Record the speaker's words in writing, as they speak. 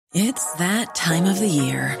It's that time of the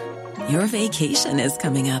year. Your vacation is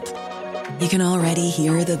coming up. You can already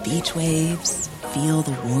hear the beach waves, feel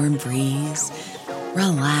the warm breeze,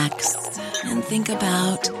 relax, and think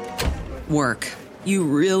about work. You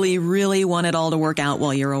really, really want it all to work out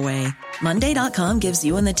while you're away. Monday.com gives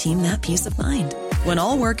you and the team that peace of mind. When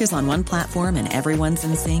all work is on one platform and everyone's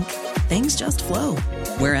in sync, things just flow.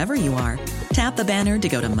 Wherever you are, tap the banner to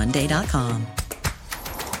go to Monday.com.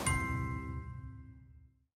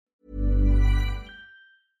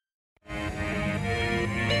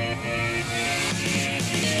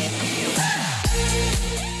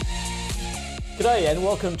 G'day and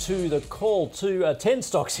welcome to the call to 10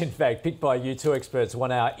 stocks, in fact, picked by you two experts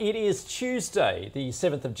 1 hour. It is Tuesday, the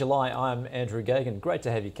 7th of July. I'm Andrew Gagan. Great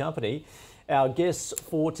to have your company. Our guests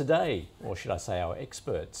for today, or should I say our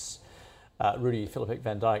experts, Rudi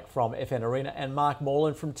Filapek-Vandyck from FN Arena and Mark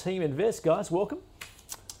Morland from Team Invest. Guys, welcome.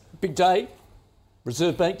 Big day.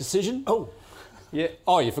 Reserve Bank decision. Oh. Yeah.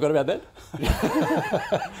 Oh, you forgot about that?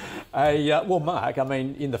 Well, Mark, I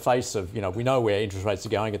mean, in the face of, we know where interest rates are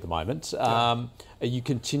going at the moment. Are you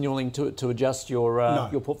continuing to adjust your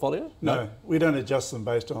portfolio? No, we don't adjust them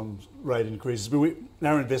based on rate increases. But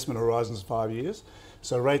our investment horizon is 5 years,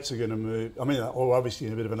 so rates are going to move. I mean, we're obviously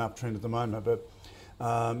in a bit of an uptrend at the moment, but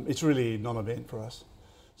it's really non-event for us.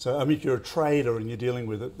 So, I mean, if you're a trader and you're dealing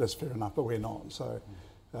with it, that's fair enough, but we're not. So,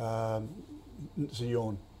 it's a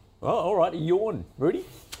yawn. Oh, all right, a yawn. Rudi?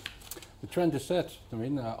 The trend is set. I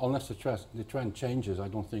mean, unless the trend changes, I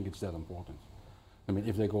don't think it's that important. I mean,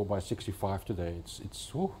 if they go by 65 today,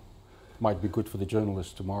 it's might be good for the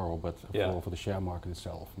journalists tomorrow, but for the share market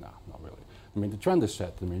itself, no, not really. I mean, the trend is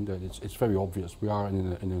set. I mean, it's very obvious. We are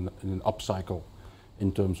in an upcycle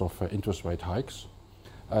in terms of interest rate hikes.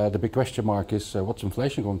 The big question mark is what's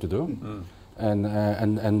inflation going to do? Mm-hmm.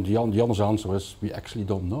 And the honest answer is we actually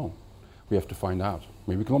don't know. We have to find out. I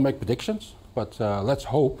mean, we can all make predictions, but let's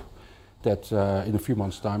hope that in a few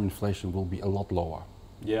months' time, inflation will be a lot lower.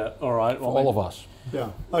 Yeah, all right. For all of us.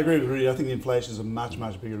 Yeah, I agree with Rudi. I think inflation is a much,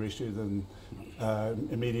 much bigger issue than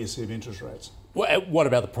immediacy of interest rates. What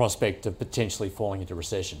about the prospect of potentially falling into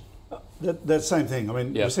recession? That same thing. I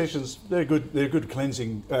mean, recessions, they're a good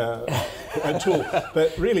cleansing tool.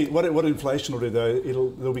 But really, what inflation will do, though,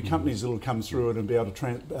 there'll be companies that will come through it and be able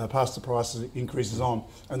to pass the price increases on,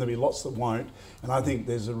 and there'll be lots that won't. And I think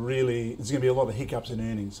there's going to be a lot of hiccups in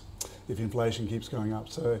earnings if inflation keeps going up.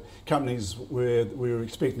 So companies where we were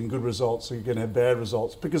expecting good results are going to have bad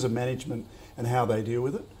results because of management and how they deal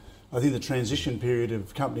with it. I think the transition period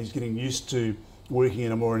of companies getting used to working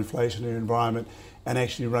in a more inflationary environment and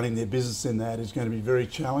actually running their business in that is going to be very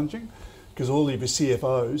challenging, because all of your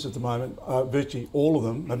CFOs at the moment, virtually all of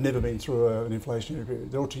them, have never been through an inflationary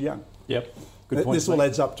period. They're all too young. Yep. Good point. This all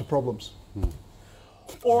adds up to problems.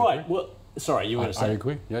 All right. Well, sorry, you were going to say. I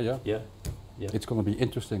agree. Yeah. It's going to be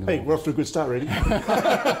interesting. Hey, we're off to a good start, really.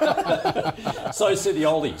 So said the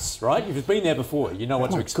oldies, right? You've been there before. You know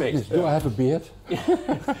what to expect. Goodness, do I have a beard?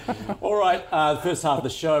 All right. The first half of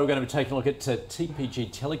the show, we're going to be taking a look at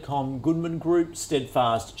TPG Telecom, Goodman Group,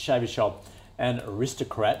 Steadfast, Shaver Shop, and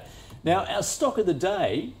Aristocrat. Now, our stock of the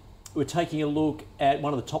day, we're taking a look at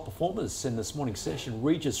one of the top performers in this morning's session,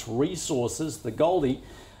 Regis Resources, the Goldie.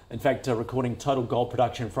 In fact, recording total gold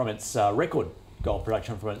production from its record gold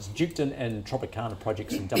production from its Duketon and Tropicana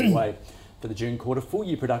projects in WA for the June quarter. Full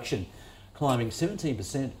year production climbing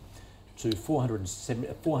 17% to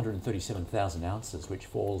 437,000 ounces, which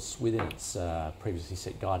falls within its previously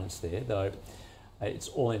set guidance there, though its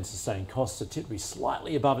all-in sustaining costs are typically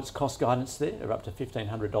slightly above its cost guidance there. They're up to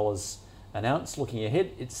 $1,500 an ounce. Looking ahead,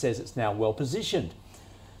 it says it's now well positioned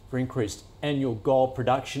for increased annual gold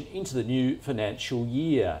production into the new financial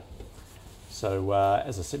year. So,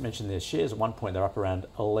 as I mentioned, their shares at one point, they're up around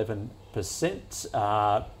 11%,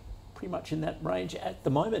 pretty much in that range at the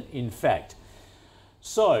moment, in fact.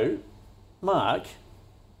 So, Mark,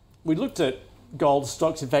 we looked at gold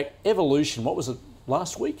stocks. In fact, Evolution, what was it,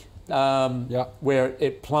 last week? Where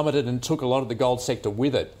it plummeted and took a lot of the gold sector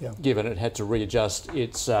with it, given it had to readjust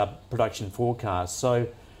its production forecast. So,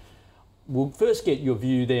 we'll first get your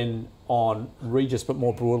view then on Regis, but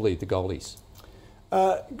more broadly, the goldies.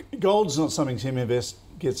 Gold's not something Team Invest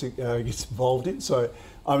gets involved in, so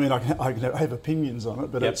I mean I can have opinions on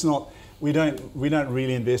it, but it's not. We don't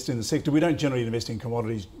really invest in the sector. We don't generally invest in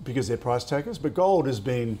commodities because they're price takers. But gold has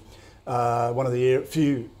been one of the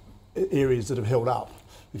few areas that have held up,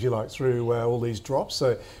 if you like, through all these drops.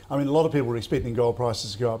 So I mean, a lot of people were expecting gold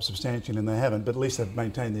prices to go up substantially, and they haven't. But at least they've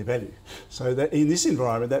maintained their value. So that in this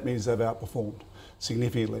environment, that means they've outperformed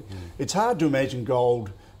significantly. It's hard to imagine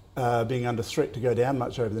gold being under threat to go down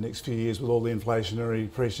much over the next few years with all the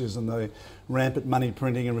inflationary pressures and the rampant money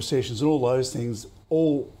printing and recessions and all those things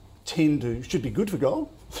all should be good for gold.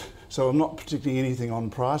 So I'm not predicting anything on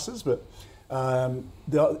prices, but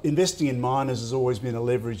investing in miners has always been a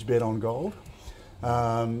leveraged bet on gold.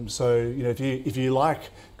 So if you like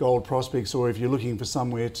gold prospects, or if you're looking for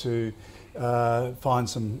somewhere to find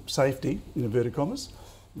some safety, in inverted commas,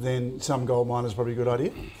 then some gold miner is probably a good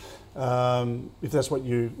idea. If that's what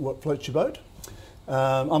floats your boat.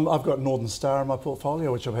 I've got Northern Star in my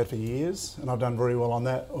portfolio, which I've had for years, and I've done very well on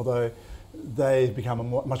that, although they've become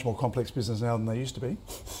a much more complex business now than they used to be.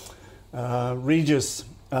 Regis,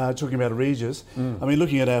 talking about Regis, I mean,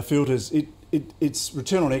 looking at our filters, its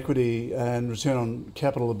return on equity and return on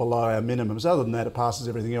capital are below our minimums. Other than that, it passes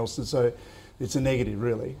everything else, and so it's a negative,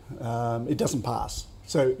 really. It doesn't pass.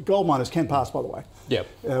 So gold miners can pass, by the way. Yep.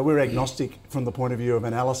 We're agnostic from the point of view of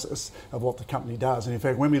analysis of what the company does. And in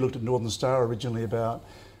fact, when we looked at Northern Star originally about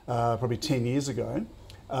probably 10 years ago,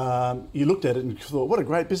 you looked at it and thought, what a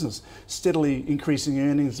great business. Steadily increasing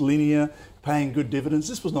earnings, linear, paying good dividends.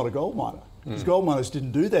 This was not a gold miner. Because gold miners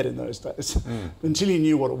didn't do that in those days. Until you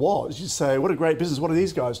knew what it was, you'd say, what a great business. What do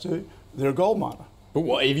these guys do? They're a gold miner. But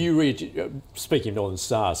what, if you speaking of Northern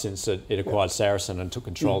Star, since it acquired Saracen and took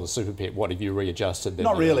control of the super pit, what have you readjusted then?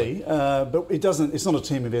 Not really, but it doesn't. It's not a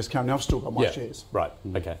team invest company. I've still got my shares. Right.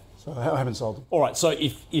 Okay. So I haven't sold them. All right. So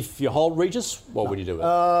if you hold Regis, what would you do with it?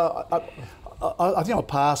 I think I'll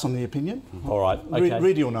pass on the opinion. All right. Okay.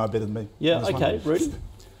 Rudi will know better than me. Yeah. Okay. Rudi.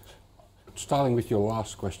 Starting with your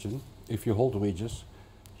last question, if you hold Regis,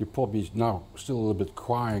 you're probably now still a little bit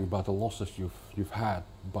crying about the losses you've had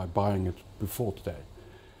by buying it before today.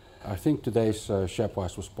 I think today's share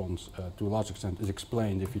price response to a large extent is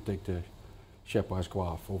explained if you take the share price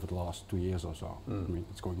graph over the last 2 years or so. I mean,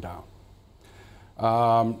 it's going down.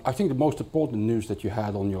 I think the most important news that you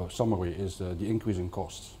had on your summary is the increase in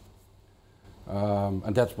costs.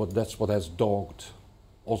 And that's what has dogged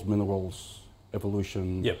Oz Minerals,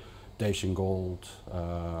 Evolution, Dacian Gold,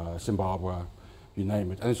 Zimbabwe, you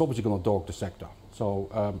name it, and it's obviously going to dog the sector. So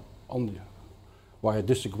why I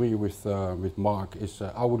disagree with Mark is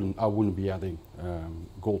I wouldn't be adding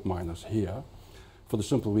gold miners here, for the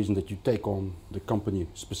simple reason that you take on the company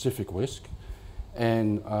specific risk,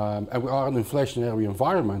 and we are in an inflationary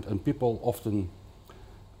environment, and people often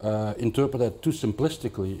interpret that too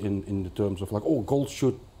simplistically in the terms of like, oh, gold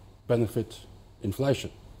should benefit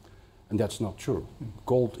inflation, and that's not true.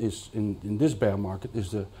 Gold is in this bear market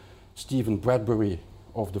is the Stephen Bradbury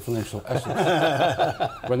of the financial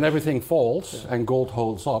assets. When everything falls and gold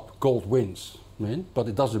holds up, gold wins. But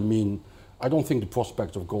it doesn't mean, I don't think the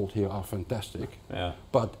prospects of gold here are fantastic,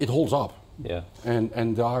 but it holds up.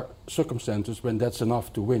 And there are circumstances when that's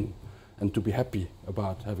enough to win and to be happy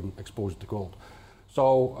about having exposure to gold.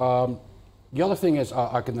 So the other thing is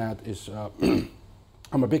I can add is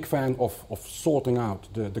I'm a big fan of sorting out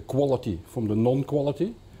the quality from the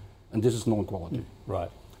non-quality, and this is non-quality.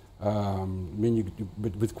 Right. I mean,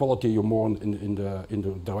 with quality, you're more in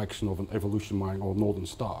the direction of an Evolution Mine or Northern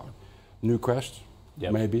Star. Newcrest,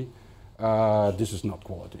 maybe. This is not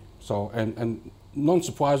quality. So, and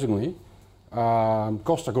non-surprisingly,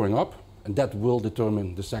 costs are going up, and that will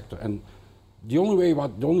determine the sector. And the only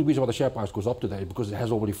reason why the share price goes up today is because it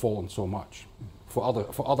has already fallen so much. For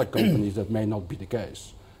other companies, that may not be the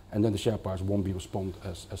case, and then the share price won't be respond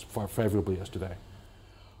as far favorably as today.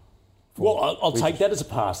 Well, I'll take that as a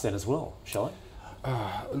pass then as well, shall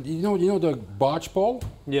I? You know the barge pole?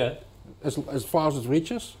 Yeah. As far as it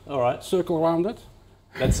reaches? All right. Circle around it?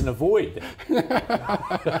 That's an avoid.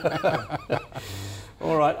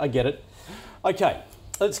 All right, I get it. Okay,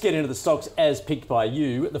 let's get into the stocks as picked by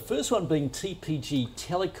you. The first one being TPG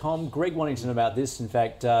Telecom. Greg wanting to know about this. In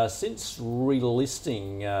fact, since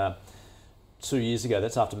relisting 2 years ago,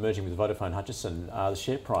 that's after merging with Vodafone Hutchison, the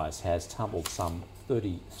share price has tumbled some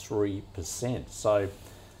 33%. So,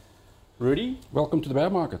 Rudi? Welcome to the bear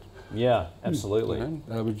market. Yeah, absolutely.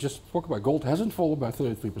 We just spoke about gold hasn't fallen by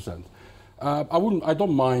 33%. I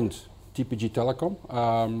don't mind TPG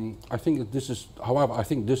Telecom. I think that this is, however, I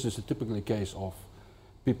think this is a typical case of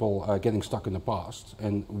people getting stuck in the past.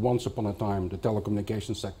 And once upon a time, the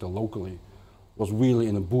telecommunications sector locally was really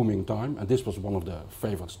in a booming time, and this was one of the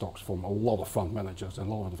favorite stocks from a lot of fund managers and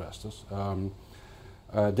a lot of investors.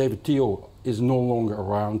 David Thiel is no longer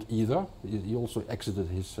around either. He also exited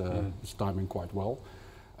his timing quite well.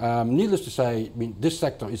 Needless to say, I mean, this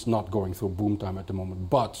sector is not going through boom time at the moment,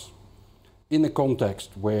 but in a context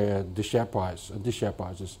where this share price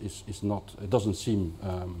is not, it doesn't seem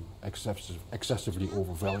excessively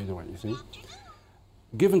overvalued or anything.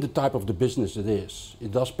 given the type of the business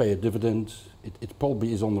it does pay a dividend. It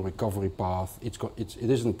probably is on the recovery path. It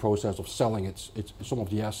is in the process of selling its some of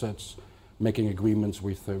the assets, making agreements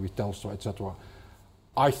with Telstra, etc.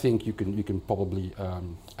 I think you can probably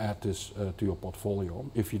add this to your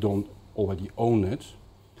portfolio if you don't already own it.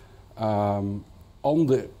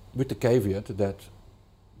 With the caveat that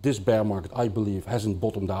this bear market, I believe, hasn't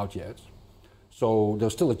bottomed out yet. So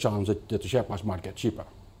there's still a chance that the share price might get cheaper,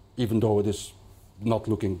 even though it is not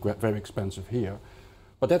looking very expensive here.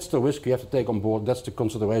 But that's the risk you have to take on board. That's the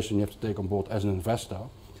consideration you have to take on board as an investor.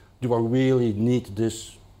 Do I really need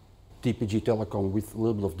this TPG Telecom with a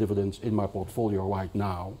little bit of dividends in my portfolio right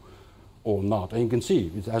now or not? And you can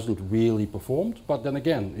see it hasn't really performed, but then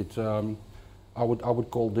again, I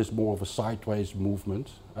would call this more of a sideways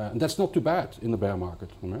movement, and that's not too bad in the bear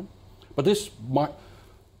market. But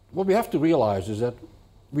what we have to realize is that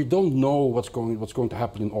we don't know what's going to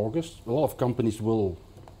happen in August. A lot of companies will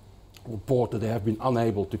report that they have been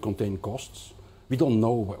unable to contain costs. We don't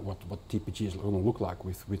know what TPG is going to look like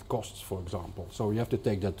with costs, for example. So you have to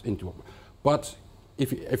take that into account. But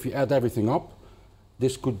if you add everything up,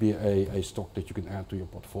 this could be a stock that you can add to your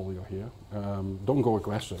portfolio here. Don't go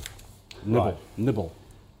aggressive. Nibble.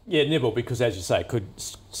 Yeah, nibble, because as you say, it could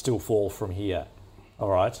still fall from here. All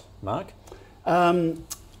right, Mark?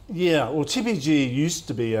 Yeah, well, TPG used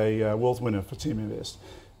to be a wealth winner for Team Invest.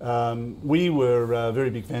 We were very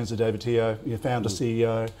big fans of David Teo, founder,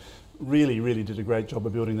 CEO. Really did a great job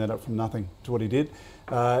of building that up from nothing to what he did.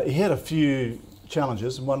 He had a few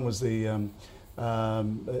challenges. One was the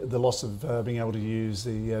loss of being able to use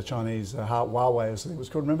the Chinese Huawei, as it was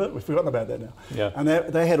called. Remember? We've forgotten about that now. Yeah. And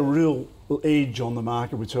they had a real edge on the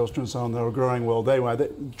market with Telstra and so on. They were growing well.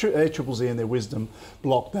 ACCC in their wisdom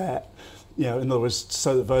blocked that. In other words,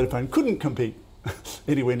 so that Vodafone couldn't compete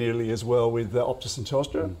anywhere nearly as well with Optus and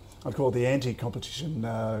Telstra. I'd call it the anti-competition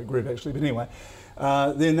group, actually. But anyway,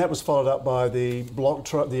 then that was followed up by the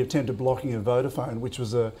attempted blocking of Vodafone, which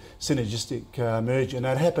was a synergistic merger. And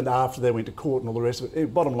that happened after they went to court and all the rest of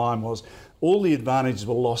it. Bottom line was, all the advantages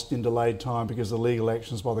were lost in delayed time because of legal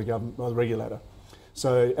actions by the government, by the regulator.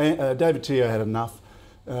 So David Teo had enough.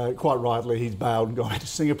 Quite rightly, he's bailed and gone to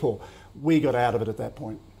Singapore. We got out of it at that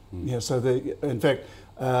point. Yeah, so in fact,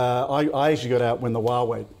 I actually got out when the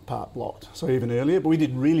Huawei part blocked, so even earlier, but we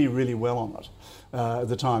did really well on it at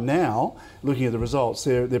the time. Now, looking at the results,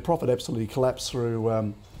 their profit absolutely collapsed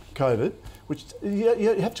through COVID, which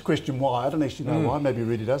you have to question why. I don't actually know why, maybe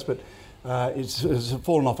Rudi does, but it's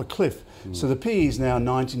fallen off a cliff. So the PE is now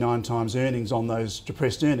 99 times earnings on those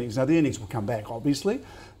depressed earnings. Now, the earnings will come back, obviously,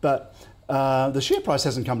 but the share price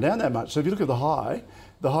hasn't come down that much. So if you look at the high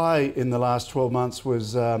in the last 12 months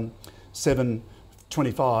was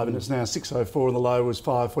 725 and it's now 604 and the low was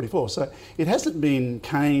 544. So it hasn't been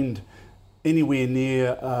caned anywhere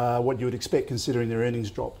near what you would expect considering their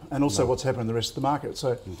earnings drop and also what's happened in the rest of the market.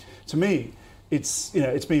 So to me, it's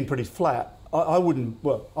been pretty flat. I wouldn't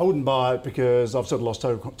buy it because I've sort of lost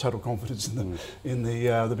total confidence in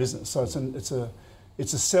the business. So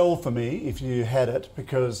it's a sell for me if you had it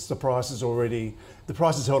because the price has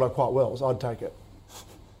held up quite well. So I'd take it.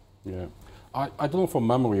 Yeah, I don't know from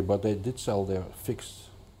memory, but they did sell their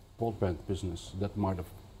fixed broadband business. That might have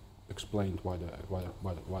explained why the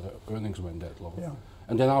earnings went that low. Yeah.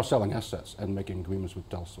 And they're now selling assets and making agreements with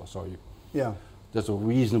Telstra. So there's a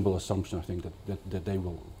reasonable assumption, I think, that they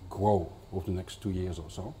will grow over the next 2 years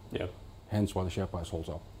or so. Yeah. Hence why the share price holds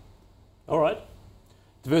up. All right.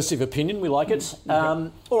 Diversity of opinion, we like it.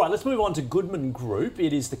 All right, let's move on to Goodman Group.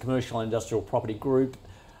 It is the commercial and industrial property group.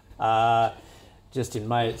 Just in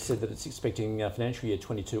May, it said that it's expecting financial year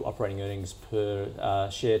 22 operating earnings per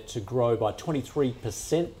share to grow by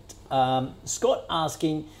 23%. Scott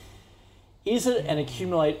asking, is it an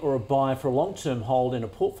accumulate or a buy for a long-term hold in a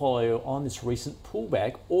portfolio on this recent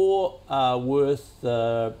pullback, or worth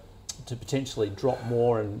to potentially drop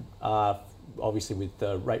more and obviously with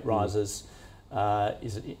rate rises,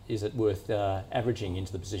 is it worth averaging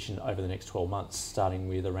into the position over the next 12 months, starting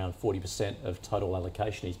with around 40% of total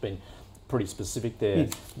allocation? He's been pretty specific there.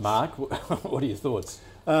 Mark, what are your thoughts?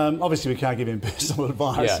 Obviously, we can't give him personal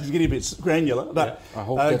advice. Yeah. He's getting a bit granular. But I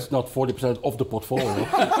hope that's not 40% of the portfolio.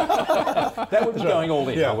 That would be going all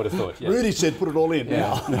in, I would have thought. Yeah. Rudi said put it all in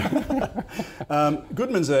now.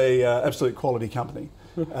 Goodman's a absolute quality company.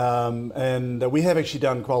 And we have actually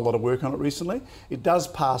done quite a lot of work on it recently. It does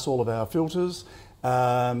pass all of our filters.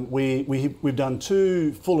 We've done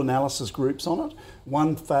 2 full analysis groups on it.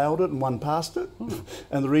 One failed it and one passed it.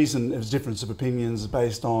 And the reason is difference of opinions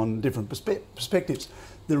based on different perspectives.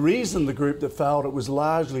 The reason the group that failed it was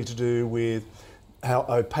largely to do with how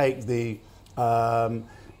opaque the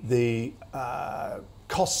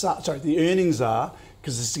the earnings are,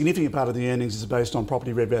 because a significant part of the earnings is based on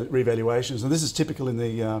property revaluations, and this is typical in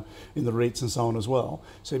the REITs and so on as well.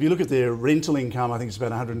 So if you look at their rental income, I think it's about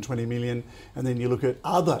 120 million, and then you look at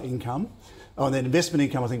other income, and then investment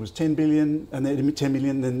income I think was 10 billion, and then 10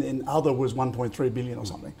 million, and then other was 1.3 billion or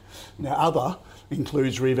something. Now other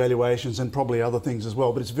includes revaluations and probably other things as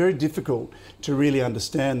well, but it's very difficult to really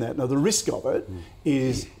understand that. Now the risk of it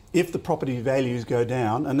is if the property values go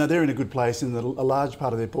down, and now they're in a good place in that a large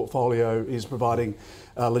part of their portfolio is providing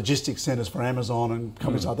logistics centres for Amazon and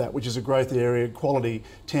companies like that, which is a growth area, quality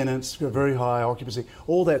tenants, very high occupancy,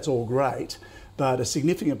 all that's all great, but a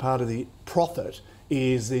significant part of the profit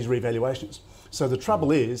is these revaluations. So the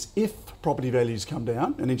trouble is, if property values come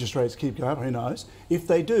down and interest rates keep going up, who knows, if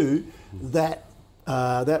they do, that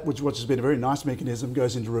which has been a very nice mechanism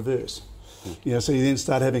goes into reverse. So you then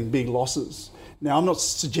start having big losses. Now, I'm not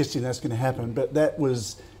suggesting that's going to happen, but that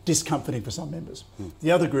was discomforting for some members. The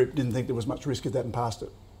other group didn't think there was much risk of that and passed it.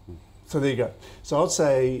 So there you go. So I'd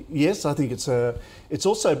say, yes, I think it's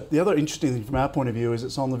also, the other interesting thing from our point of view is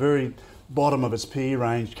it's on the very bottom of its PE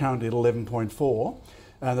range, currently at 11.4.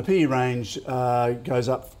 And the PE range goes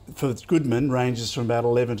up, for Goodman, ranges from about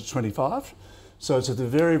 11 to 25. So it's at the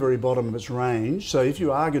very, very bottom of its range. So if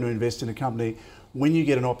you are going to invest in a company, when you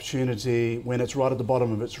get an opportunity, when it's right at the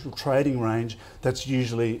bottom of its trading range, that's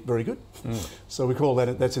usually very good. So we call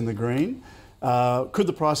that's in the green. Could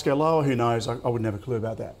the price go lower? Who knows? I wouldn't have a clue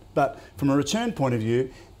about that. But from a return point of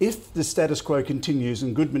view, if the status quo continues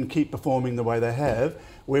and Goodman keep performing the way they have,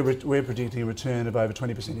 we're predicting a return of over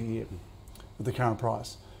 20% a year at the current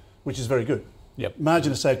price, which is very good. Yep.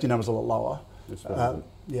 Margin of safety number's a lot lower.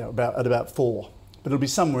 At about 4. But it'll be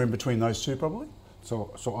somewhere in between those two probably.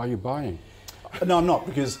 So are you buying? No, I'm not,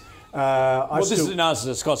 because this is an answer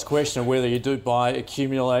to Scott's question of whether you do buy,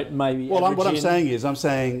 accumulate, maybe. Well, what I'm saying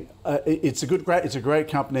it's a great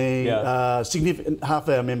company. Yeah. Significant half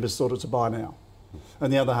of our members thought it's a buy now,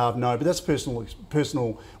 and the other half no. But that's personal.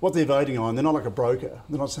 What they're voting on, they're not like a broker.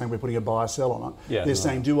 They're not saying we're putting a buy or sell on it. Yeah. They're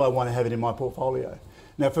saying, do I want to have it in my portfolio?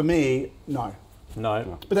 Now, for me, no.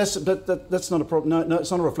 No. But that's not a problem. No,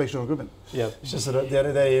 it's not a reflection on Goodman. Yeah. It's just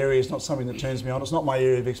that area is not something that turns me on. It's not my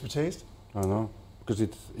area of expertise. I know, because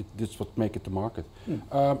it's what make it the market.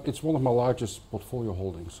 It's one of my largest portfolio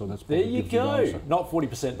holdings, so that's there probably you go. Not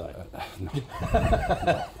 40% though.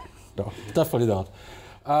 No, definitely not.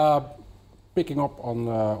 Picking up on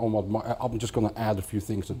what I'm just going to add a few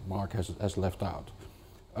things that Mark has left out.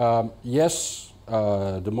 Yes,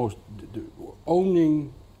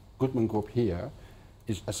 owning Goodman Group here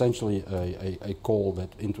is essentially a call that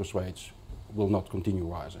interest rates will not continue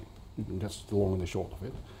rising. That's the long and the short of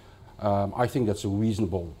it. I think that's a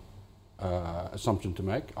reasonable assumption to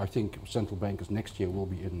make. I think central bankers next year will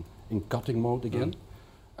be in cutting mode again.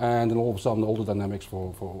 And then all of a sudden all the dynamics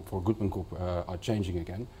for Goodman Group are changing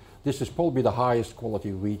again. This is probably the highest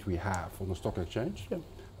quality REIT we have on the stock exchange.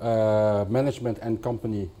 Yeah. Management and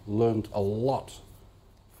company learned a lot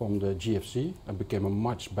from the GFC and became a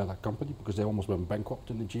much better company because they almost went bankrupt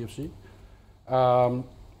in the GFC.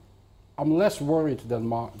 I'm less worried than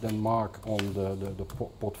Mark on the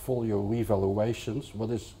portfolio revaluations.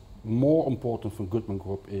 What is more important for Goodman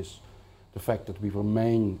Group is the fact that we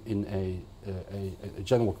remain in a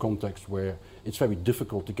general context where it's very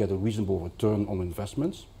difficult to get a reasonable return on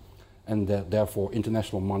investments, and that therefore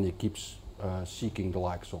international money keeps seeking the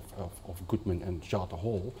likes of Goodman and Charter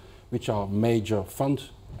Hall, which are major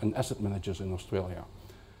fund and asset managers in Australia.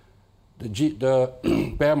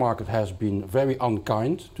 The bear market has been very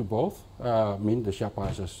unkind to both. The share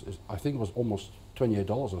price is I think was almost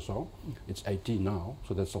 $28 or so. It's 18 now,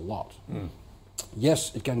 so that's a lot.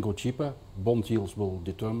 Yes, it can go cheaper. Bond yields will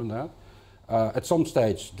determine that. At some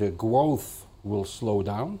stage, the growth will slow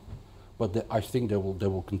down, but I think they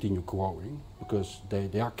will continue growing because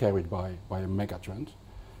they are carried by a mega trend.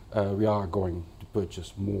 We are going to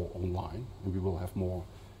purchase more online, and we will have more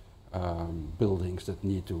buildings that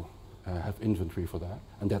need to have inventory for that,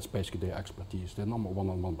 and that's basically their expertise. They're number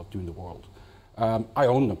one two in the world. I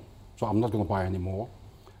own them, so I'm not going to buy any more.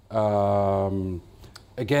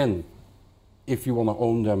 Again, if you want to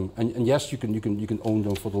own them, and yes, you can own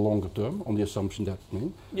them for the longer term on the assumption that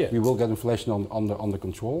we will get inflation under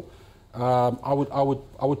control.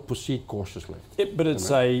 I would proceed cautiously. But it's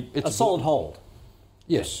a solid hold.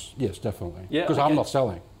 Yes, definitely. Yeah, because I'm not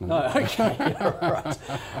selling. No, okay, all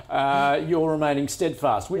right. You're remaining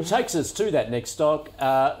steadfast, which takes us to that next stock.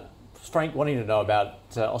 Frank wanting to know about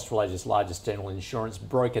Australia's largest general insurance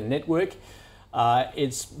broker network.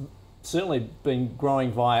 It's certainly been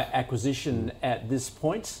growing via acquisition at this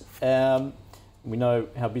point. We know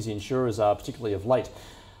how busy insurers are, particularly of late.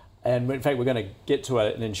 And in fact, we're going to get to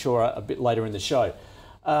an insurer a bit later in the show.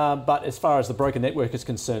 But as far as the broker network is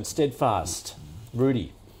concerned, Steadfast,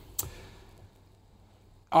 Rudi.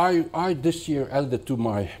 I this year added to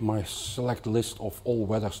my select list of all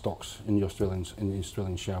weather stocks in the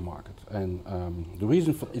Australian share market, and the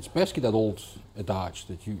reason for it's basically that old adage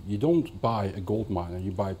that you don't buy a gold miner,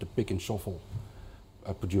 you buy the pick and shovel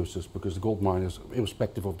producers, because the gold miners,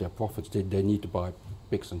 irrespective of their profits, they need to buy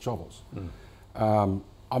picks and shovels.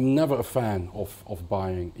 I'm never a fan of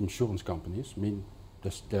buying insurance companies. I mean,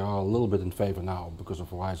 they are a little bit in favor now because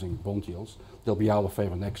of rising bond yields. They'll be out of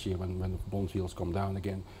favor next year when the bond yields come down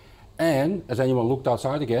again. And as anyone looked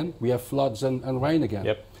outside again, we have floods and rain again.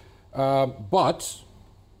 Yep. But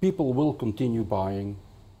people will continue buying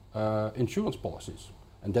insurance policies.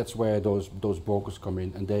 And that's where those brokers come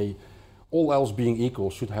in, and they, all else being equal,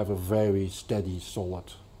 should have a very steady, solid,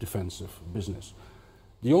 defensive business.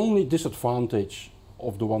 The only disadvantage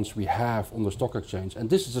of the ones we have on the stock exchange, and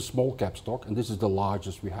this is a small cap stock, and this is the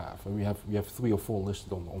largest we have, and we have 3 or 4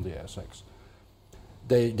 listed on the ASX.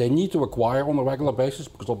 They need to acquire on a regular basis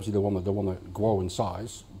because obviously they want to grow in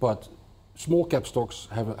size, but small cap stocks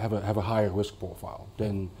have a higher risk profile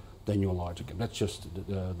than your larger cap. That's just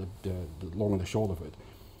the long and the short of it.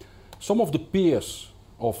 Some of the peers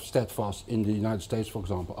of Steadfast in the United States, for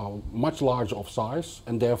example, are much larger of size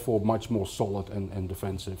and therefore much more solid and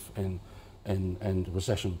defensive and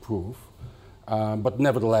recession-proof. But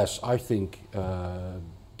nevertheless, I think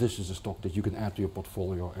this is a stock that you can add to your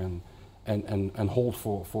portfolio and hold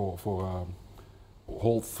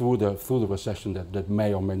hold through the recession that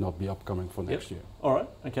may or may not be upcoming for next year. All right.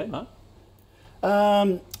 Okay, Mark.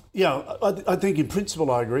 Yeah, I think in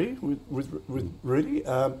principle I agree with Rudi.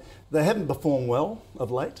 They haven't performed well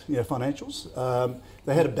of late, financials.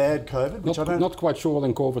 They had a bad COVID, which not quite sure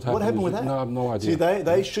when COVID happened. What happened with that? No, I have no idea. See,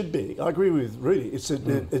 they should be. I agree with Rudi. It's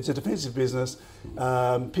a defensive business.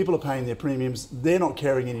 People are paying their premiums. They're not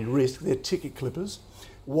carrying any risk. They're ticket clippers.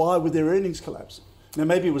 Why would their earnings collapse? Now,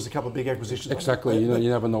 maybe it was a couple of big acquisitions. Exactly, you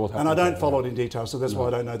never know what happened. And I don't follow it in detail, so that's why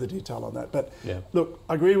I don't know the detail on that. But look,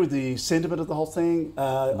 I agree with the sentiment of the whole thing.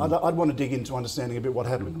 I'd want to dig into understanding a bit what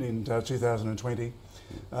happened in 2020,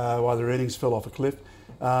 why their earnings fell off a cliff.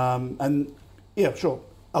 And yeah, sure.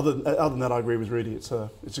 Other than that, I agree with Rudi. It's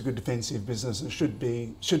a good defensive business. It should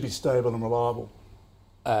be stable and reliable.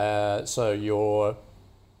 So you're.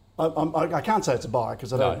 I can't say it's a buy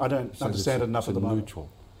because I don't understand it enough at the moment. Neutral.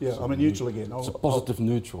 Yeah, I'm a neutral again. It's a positive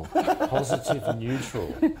neutral. Positive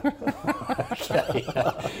neutral. Okay.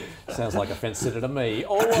 Sounds like a fence sitter to me.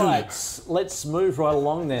 All right, let's move right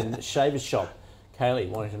along then. Shaver Shop. Kaylee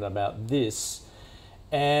wanted to know about this.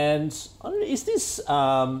 And I don't know,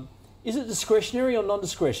 is it discretionary or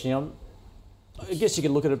non-discretionary? I guess you could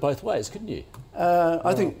look at it both ways, couldn't you?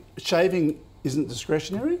 I think shaving isn't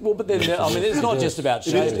discretionary. Well, but then it's not just about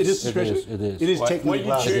shaving. It is discretionary. It is. It is technically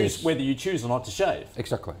whether you choose or not to shave.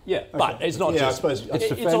 Exactly. Yeah, okay. But it's not just. I suppose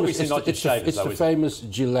It's obviously not just shaving. It's the famous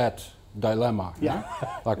Gillette dilemma. Yeah.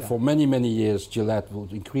 Like for many years, Gillette will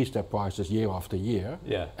increase their prices year after year.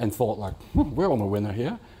 Yeah. And thought like, we're on a winner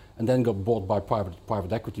here, and then got bought by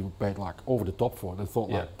private equity who paid like over the top for it, and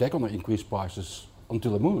thought like they're going to increase prices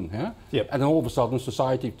until the moon. Yeah. Yep. And then all of a sudden,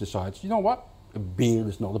 society decides, you know what? A beer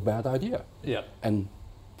is not a bad idea. Yeah. And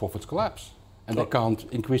profits collapse. And they can't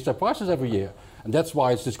increase their prices every year. And that's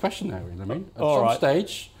why it's discretionary. I mean, at some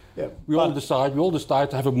stage, we all decide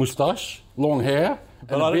to have a moustache, long hair,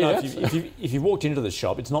 but I don't know if you walked into the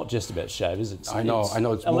shop, it's not just about shavers. I know.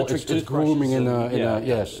 It's electric it's grooming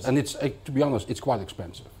yes. And it's to be honest, it's quite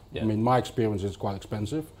expensive. Yeah. I mean, my experience is quite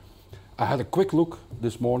expensive. I had a quick look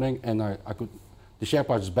this morning, and I could. The share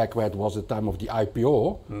price is back where it was at the time of the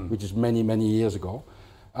IPO, which is many years ago.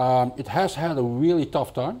 It has had a really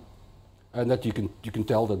tough time, and that you can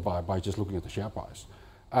tell that by just looking at the share price.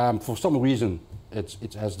 For some reason,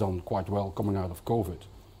 it has done quite well coming out of COVID.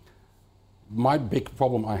 My big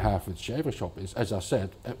problem I have with Shaver Shop is, as I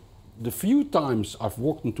said, the few times I've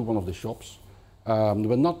walked into one of the shops, there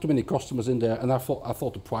were not too many customers in there, and I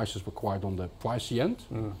thought the prices were quite on the pricey end.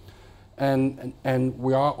 And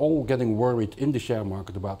we are all getting worried in the share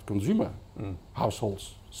market about consumer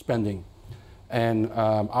households spending, and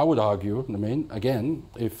I would argue. I mean, again,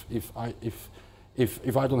 if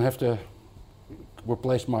I don't have to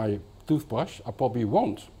replace my toothbrush, I probably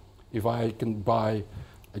won't. If I can buy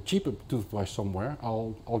a cheaper toothbrush somewhere,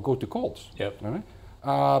 I'll go to Coles. Yep. Right?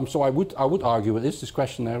 So I would argue it is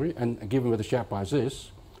discretionary, and given where the share price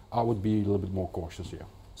is, I would be a little bit more cautious here.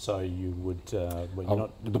 So you would, well, you're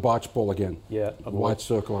not... The barge pole again. Yeah. A white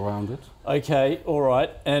circle around it. Okay, all right.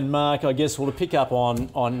 And Mark, I guess we'll pick up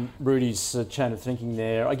on Rudi's chain of thinking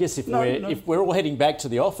there. I guess if we're all heading back to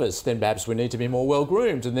the office, then perhaps we need to be more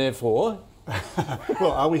well-groomed, and therefore...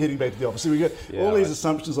 Well, are we heading back to the office? So we got all these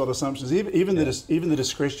assumptions on assumptions. Even the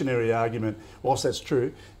discretionary argument, whilst that's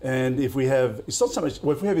true, and if we have, it's not so much.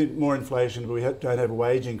 Well, if we have more inflation, but we don't have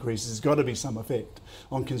wage increases, there's got to be some effect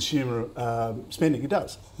on consumer spending. It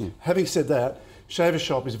does. Having said that, Shaver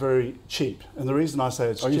Shop is very cheap, and the reason I say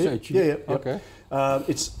it's cheap. You say cheap? Yeah. Okay.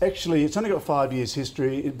 It's only got 5 years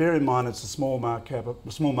history. Bear in mind it's a small market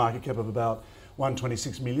cap of about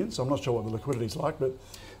 126 million. So I'm not sure what the liquidity is like, but.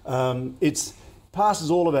 It passes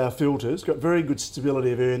all of our filters, got very good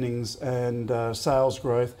stability of earnings and sales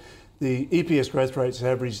growth. The EPS growth rates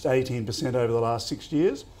averaged 18% over the last 6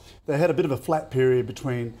 years. They had a bit of a flat period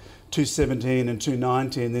between 2017 and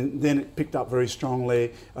 2019, then it picked up very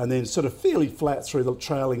strongly, and then sort of fairly flat through the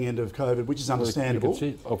trailing end of COVID, which is understandable. You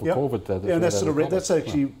can see over COVID yeah, and that's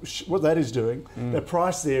actually what that is doing. The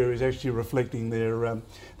price there is actually reflecting their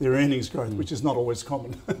earnings growth, which is not always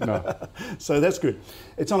common. No. So that's good.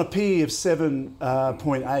 It's on a PE of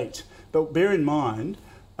 7.8, but bear in mind,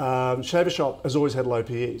 Shaver Shop has always had low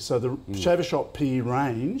PE. So the Shaver Shop PE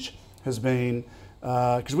range has been,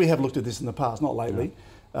 because we have looked at this in the past, not lately.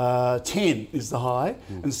 10 is the high,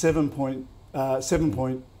 and 7.4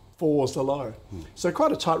 is the low. So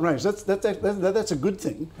quite a tight range. That's a good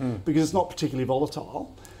thing because it's not particularly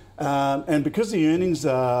volatile, and because the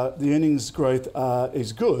earnings growth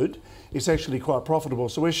is good, it's actually quite profitable.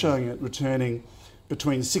 So we're showing it returning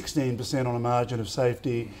between 16% on a margin of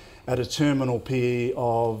safety at a terminal PE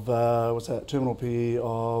of Terminal PE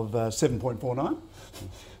of 7.49.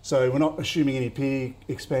 So we're not assuming any PE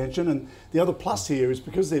expansion. And the other plus here is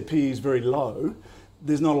because their PE is very low,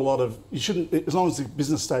 there's not a lot of, as long as the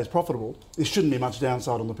business stays profitable, there shouldn't be much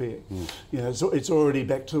downside on the PE. So it's already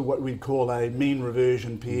back to what we'd call a mean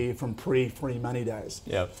reversion PE from pre-free money days.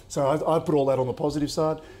 So I put all that on the positive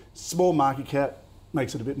side. Small market cap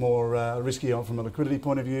makes it a bit more risky from a liquidity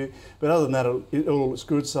point of view. But other than that, it all looks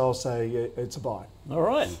good, so I'll say it's a buy. All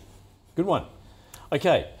right, good one.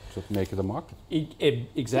 Okay. So make it a market.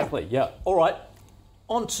 Exactly, yeah. All right,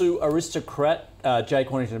 on to Aristocrat. Jake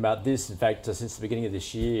Hornington about this. In fact, since the beginning of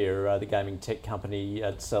this year, the gaming tech company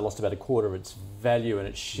has lost about a quarter of its value in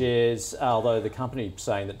its shares, although the company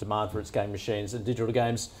saying that demand for its game machines and digital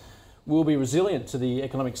games will be resilient to the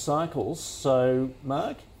economic cycles. So,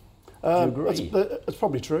 Mark, do you agree? It's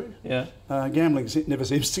probably true. Yeah. Gambling never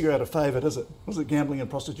seems to go out of favour, does it? Was it gambling and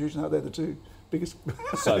prostitution? Aren't they the two biggest?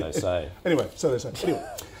 So they say. Anyway,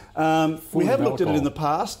 we have looked at it in the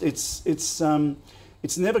past.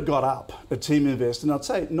 It's never got up at Team Invest, and I'd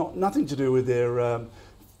say nothing to do with their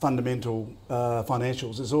fundamental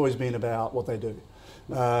financials. It's always been about what they do.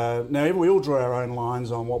 Now we all draw our own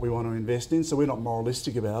lines on what we want to invest in, so we're not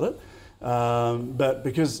moralistic about it. But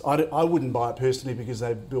because I wouldn't buy it personally because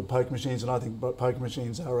they build poker machines, and I think poker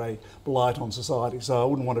machines are a blight on society. So I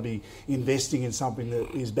wouldn't want to be investing in something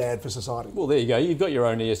that is bad for society. Well, there you go. You've got your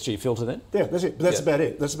own ESG filter then. Yeah, that's it. But that's about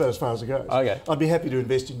it. That's about as far as it goes. Okay. I'd be happy to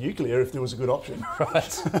invest in nuclear if there was a good option.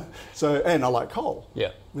 Right. And I like coal.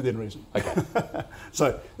 Yeah. Within reason. Okay.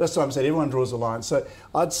 So that's what I'm saying. Everyone draws a line. So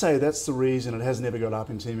I'd say that's the reason it has never got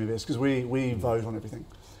up in Team Invest, because we vote on everything.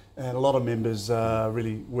 And a lot of members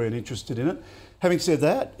really weren't interested in it. Having said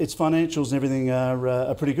that, its financials and everything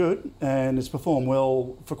are pretty good, and it's performed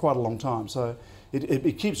well for quite a long time. So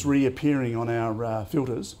it keeps reappearing on our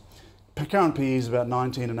filters. Current PE is about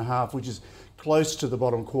 19.5, which is close to the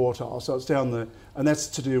bottom quartile. So it's down and that's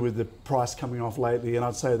to do with the price coming off lately. And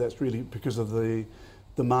I'd say that's really because of the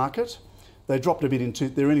market. They dropped a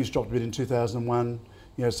bit their earnings dropped a bit in 2001.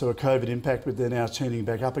 So a COVID impact, but they're now turning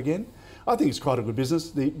back up again. I think it's quite a good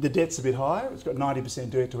business. The debt's a bit higher. It's got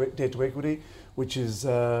 90% debt to equity, which is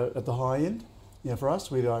at the high end. For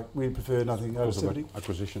us, we prefer nothing over 70.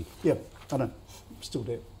 Acquisition. Yeah, I know. Still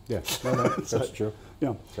debt. Yeah, no, that's true.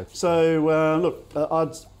 Yeah. So look,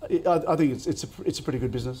 I think it's a pretty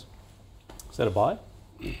good business. Is that a buy?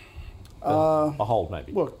 A hold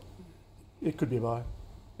maybe. Well, it could be a buy.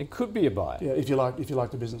 It could be a buy. Yeah, if you like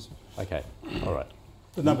the business. Okay. All right.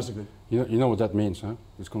 The numbers are good. You know what that means, huh?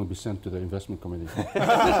 It's going to be sent to the investment committee.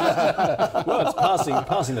 Well, it's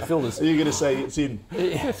passing the filters. Are you going to say it's in?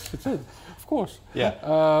 Yes, it's in. Of course.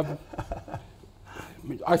 Yeah.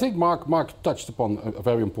 I think Mark touched upon a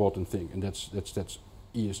very important thing, and that's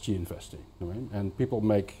ESG investing. Right? And people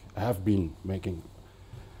have been making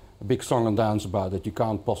a big song and dance about that you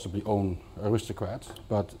can't possibly own Aristocrat,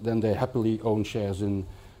 but then they happily own shares in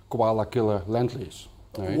Koala Killer Lend Lease.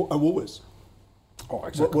 Right? Woolworths.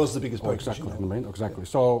 What was the biggest poker exactly, machine? I mean, exactly.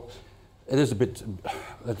 So it is a bit,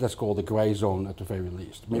 let's call it the grey zone at the very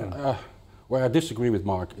least. I mean, where I disagree with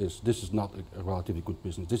Mark is this is not a relatively good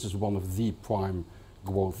business. This is one of the prime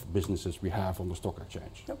growth businesses we have on the stock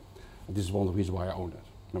exchange. Yep. And this is one of the reasons why I own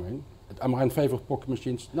it. I mean, am I in favor of poker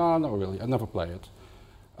machines? No, not really. I never play it.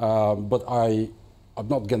 But I'm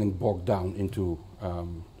not getting bogged down into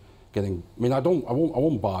getting. I mean, I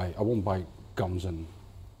won't buy guns and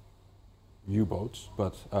U-boats.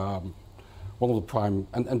 But one of the prime,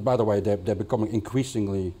 and by the way, they're becoming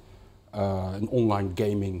increasingly an online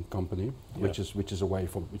gaming company, which is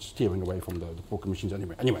steering away from the poker machines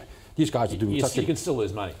anyway. Anyway, these guys are doing. Yes, you can still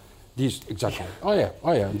lose money. Exactly. Oh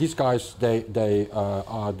yeah. And these guys, they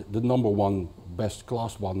are the number one, best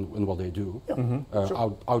class one in what they do. Yep.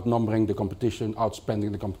 Outnumbering the competition,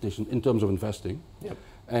 outspending the competition in terms of investing. Yep.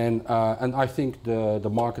 And I think the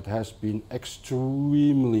market has been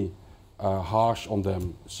extremely harsh on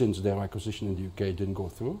them since their acquisition in the UK didn't go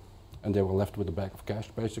through, and they were left with a bag of cash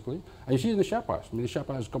basically. And you see it in the share price. I mean, the share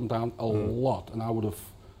price has come down a lot, and I would have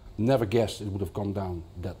never guessed it would have come down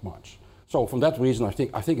that much. So from that reason, I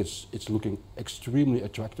think it's looking extremely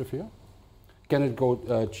attractive here. Can it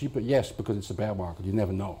go cheaper? Yes, because it's a bear market. You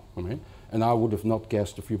never know. I mean, and I would have not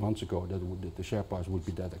guessed a few months ago that the share price would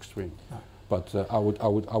be that extreme. No. But I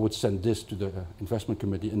would send this to the investment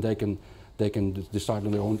committee, and they can decide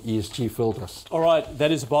on their own ESG filters. All right,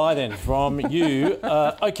 that is a buy then from you.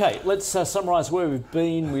 Okay, let's summarise where we've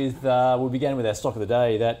been with. We began with our stock of the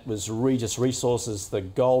day. That was Regis Resources, the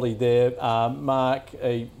Goldie there. Mark,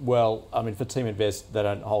 well, I mean, for Team Invest, they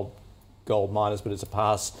don't hold gold miners, but it's a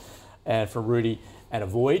pass. And for Rudi, and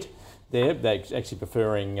avoid there. They're actually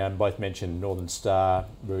preferring, both mentioned Northern Star,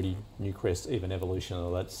 Rudi, Newcrest, even Evolution,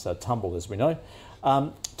 and that's tumbled as we know.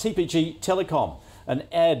 TPG Telecom, an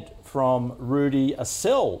ad from Rudi, a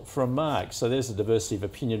sell from Mark. So there's a diversity of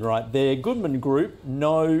opinion right there. Goodman Group,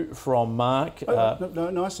 no from Mark.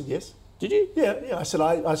 No, I said yes. Did you? Yeah. I said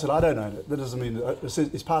I don't own it. That doesn't mean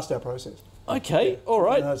it's past our process. Okay, all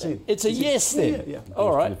right. No, it. It's a yes then. Yeah.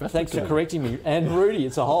 All right, thanks for correcting me. And Rudi,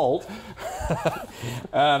 it's a hold.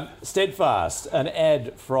 Steadfast, an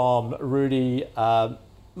ad from Rudi.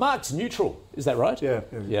 Mark's neutral, is that right? Yeah.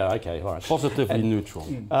 Yeah, okay, all right. Positively neutral.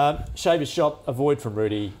 Shaver's Shop, avoid from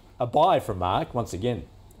Rudi, a buy from Mark, once again,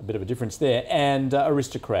 a bit of a difference there, and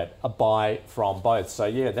Aristocrat, a buy from both. So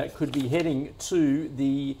yeah, that could be heading to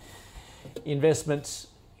the investment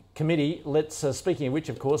committee. Let's, speaking of which,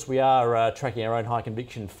 of course, we are tracking our own high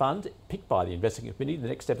conviction fund picked by the investment committee. The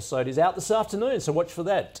next episode is out this afternoon, so watch for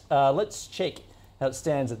that. Let's check how it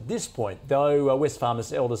stands at this point, though.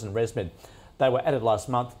 Wesfarmers, Elders and ResMed, they were added last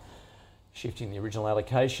month, shifting the original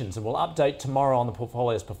allocations, and we'll update tomorrow on the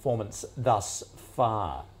portfolio's performance thus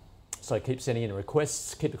far. So keep sending in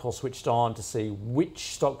requests, keep the call switched on to see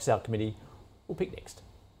which stocks our committee will pick next.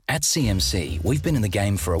 At CMC, we've been in the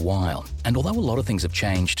game for a while, and although a lot of things have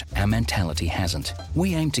changed, our mentality hasn't.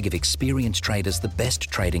 We aim to give experienced traders the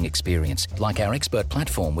best trading experience, like our expert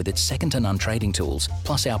platform with its second-to-none trading tools,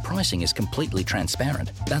 plus our pricing is completely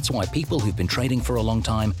transparent. That's why people who've been trading for a long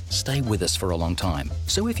time stay with us for a long time.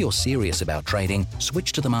 So if you're serious about trading,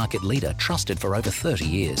 switch to the market leader trusted for over 30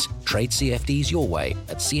 years. Trade CFDs your way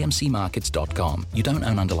at cmcmarkets.com. You don't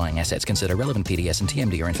own underlying assets. Consider relevant PDS and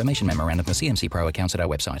TMD or information memorandum for CMC Pro accounts at our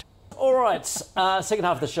website. All right, second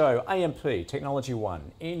half of the show, AMP, Technology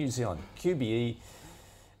One, Air New Zealand, QBE,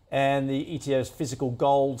 and the ETF's physical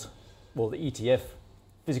gold, well, the ETF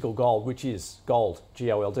physical gold, which is gold,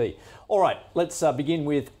 G-O-L-D. All right, let's begin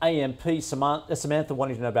with AMP. Samantha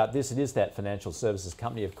wanting to know about this. It is that financial services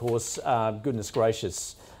company, of course. Goodness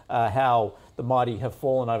gracious, how the mighty have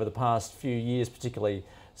fallen over the past few years, particularly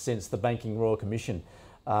since the Banking Royal Commission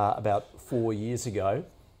about 4 years ago.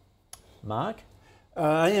 Mark?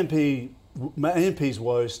 AMP's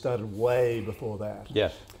woes started way before that. Yeah.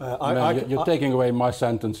 You're taking away my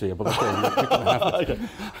sentence here, but okay, you can have it. Okay.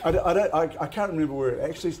 I can't remember where it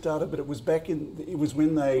actually started, but it was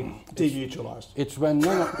when they demutualised. It's when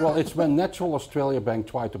Natural Australia Bank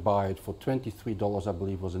tried to buy it for $23, I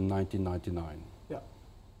believe, was in 1999. Yeah.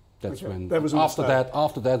 That's when. That was after that,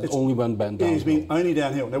 it only went downhill. It's been only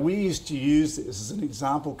downhill. Now, we used to use this as an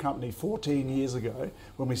example company 14 years ago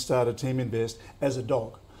when we started Team Invest as a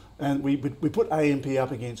dog. And we put AMP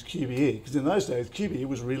up against QBE, because in those days, QBE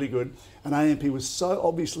was really good, and AMP was so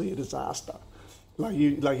obviously a disaster. Like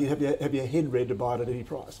you have your head read to buy it at any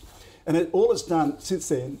price. And all it's done since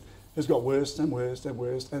then has got worse and worse and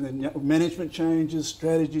worse. And then management changes,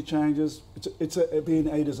 strategy changes. It's been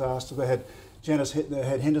a disaster. They had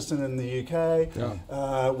Henderson in the UK,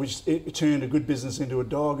 which it turned a good business into a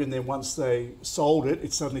dog, and then once they sold it,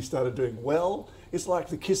 it suddenly started doing well. it's like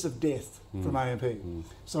the kiss of death from AMP.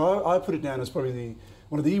 So I put it down as probably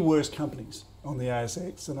one of the worst companies on the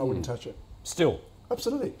ASX, and I wouldn't touch it. Still?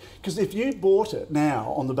 Absolutely. Because if you bought it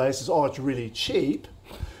now on the basis, it's really cheap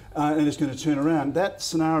and it's going to turn around, that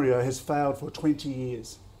scenario has failed for 20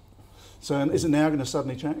 years. So is it now going to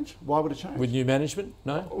suddenly change? Why would it change? With new management?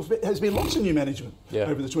 No? There's been lots of new management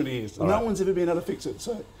over the 20 years. No one's ever been able to fix it,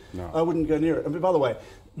 so I wouldn't go near it. And by the way,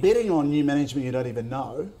 betting on new management you don't even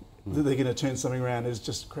know that they're going to turn something around is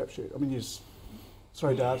just a crapshoot. I mean, you just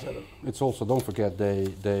throw darts at it. It's also, don't forget,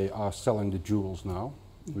 they are selling the jewels now,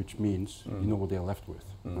 which means you know what they're left with,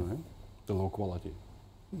 right? The low quality.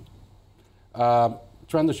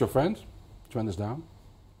 Trend is your friend. Trend is down.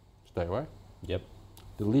 Stay away. Yep.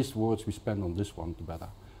 The least words we spend on this one, the better.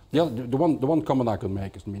 The one comment I can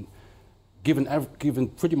make is, given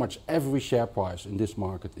pretty much every share price in this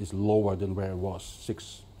market is lower than where it was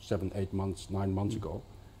 6, 7, 8 months, 9 months ago,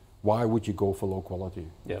 why would you go for low quality?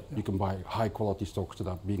 Yep. You can buy high quality stocks that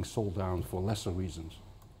are being sold down for lesser reasons.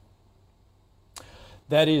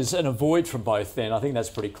 That is an avoid from both then. I think that's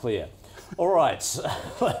pretty clear. All right,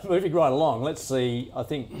 moving right along. Let's see. I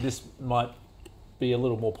think this might be a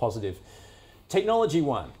little more positive. Technology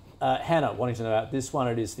One. Hannah wanting to know about this one.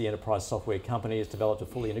 It is the enterprise software company. It's developed a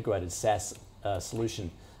fully integrated SaaS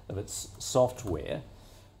solution of its software.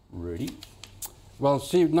 Rudy? Well,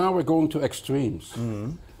 see, now we're going to extremes.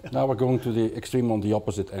 Now we're going to the extreme on the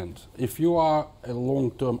opposite end. If you are a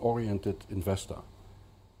long-term oriented investor,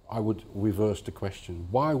 I would reverse the question.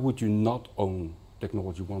 Why would you not own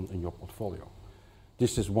Technology One in your portfolio?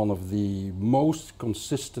 This is one of the most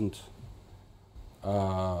consistent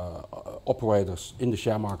operators in the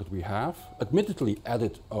share market we have, admittedly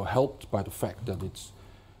added or helped by the fact that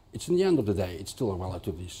it's in the end of the day, it's still a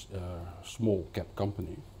relatively small cap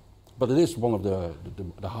company, but it is one of the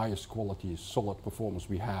highest quality, solid performers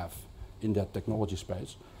we have in that technology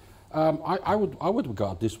space. I would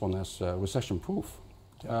regard this one as recession proof.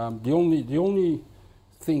 The only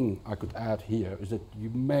thing I could add here is that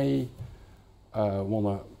you may want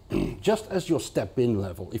to, just as your step-in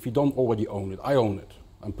level, if you don't already own it, I own it.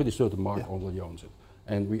 I'm pretty certain Mark already owns it.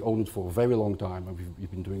 And we own it for a very long time, and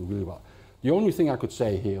we've been doing really well. The only thing I could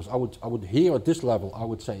say here is I would here at this level, I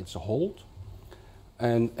would say it's a hold.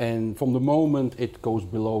 And from the moment it goes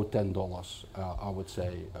below $10, I would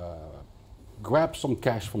say grab some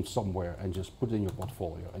cash from somewhere and just put it in your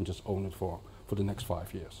portfolio and just own it for the next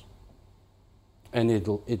 5 years. And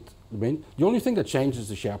the only thing that changes is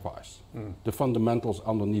the share price. The fundamentals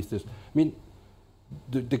underneath this.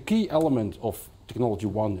 The key element of Technology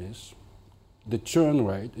One is the churn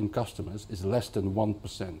rate in customers is less than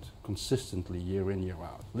 1% consistently year in, year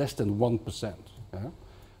out. Less than 1%. Yeah?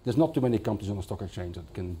 There's not too many companies on the stock exchange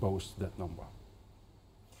that can boast that number.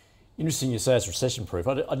 Interesting you say it's recession proof.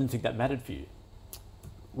 I didn't think that mattered for you.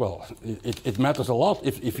 Well, it matters a lot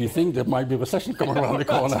if you think there might be a recession coming around the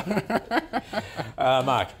corner.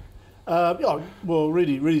 Mark? Well,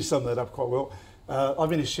 really summed that up quite well. I've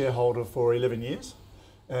been a shareholder for 11 years,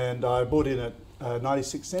 and I bought in at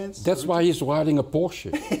 96 cents. That's why he's riding a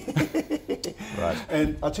Porsche. Right.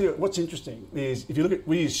 And I'll tell you what's interesting is if you look at,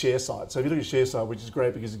 we use ShareSite. So if you look at ShareSite, which is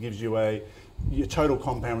great because it gives you your total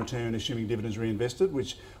compound return assuming dividends reinvested,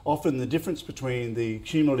 which often the difference between the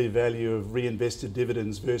cumulative value of reinvested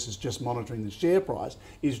dividends versus just monitoring the share price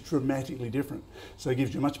is dramatically different. So it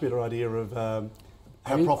gives you a much better idea of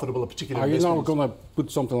how profitable a particular investment is. Are you now going to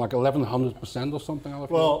put something like 1100% or something?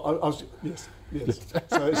 Well, yes.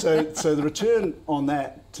 So the return on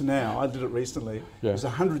that to now, I did it recently, was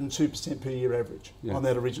 102% per year average on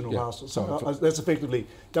that original parcel. So that's effectively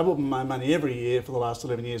doubled my money every year for the last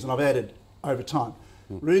 11 years, and I've added over time.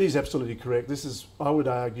 Rudi's absolutely correct. This is, I would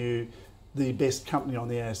argue, the best company on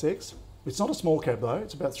the ASX. It's not a small cap though.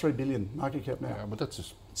 It's about 3 billion market cap now. Yeah, but that's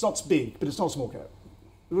just... It's not big, but it's not a small cap.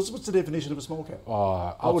 What's the definition of a small cap?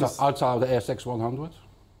 Outside the ASX 100,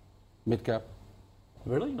 mid cap.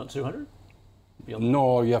 Really? Not 200?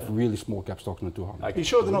 No, you have really small cap stocks in the 200. Are you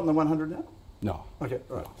sure they're not in the 100 now? No. Okay,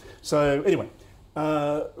 right. So anyway,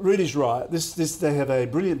 Rudi's right. They have a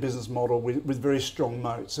brilliant business model with very strong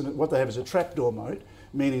moats, and what they have is a trapdoor moat,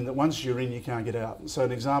 meaning that once you're in, you can't get out. So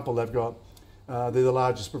an example, they've got they're the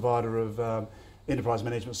largest provider of enterprise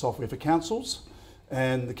management software for councils,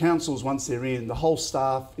 and the councils, once they're in, the whole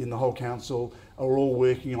staff in the whole council are all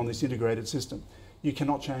working on this integrated system. You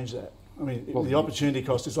cannot change that. I mean, the opportunity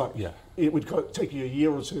cost is like, it would take you a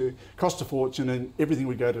year or two, cost a fortune, and everything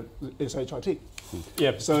would go to SHIT.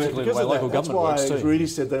 Yeah, so because of that, that's why, as Rudi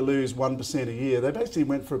said, they lose 1% a year. They basically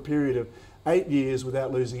went for a period of 8 years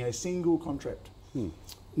without losing a single contract. You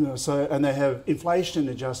know, and they have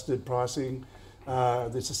inflation-adjusted pricing.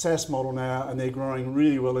 It's a SaaS model now, and they're growing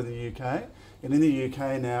really well in the UK. And in the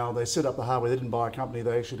UK now, they set up the hardware. They didn't buy a company.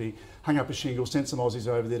 They actually hung up a shingle, sent some Aussies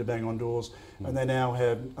over there to bang on doors. And they now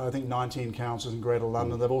have, I think, 19 councils in Greater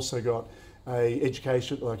London. They've also got a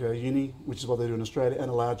education, like a uni, which is what they do in Australia, and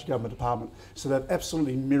a large government department. So they've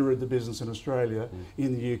absolutely mirrored the business in Australia,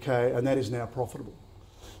 in the UK, and that is now profitable.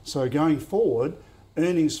 So going forward,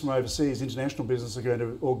 earnings from overseas, international business are going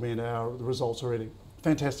to augment the results already.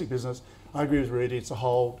 Fantastic business. I agree with Rudi, it's a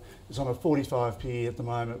hold. It's on a 45 PE at the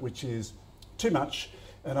moment, which is too much,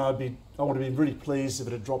 and I would have been really pleased if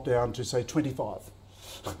it had dropped down to, say, 25.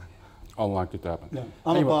 Unlikely to happen. Yeah.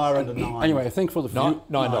 I'm a buyer under 9. Anyway, I think for the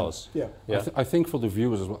 $9. Yeah. I think for the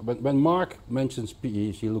viewers as well. But when Mark mentions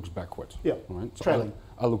PEs, he looks backwards. Yeah. Right? So Trailing.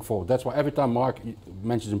 I look forward. That's why every time Mark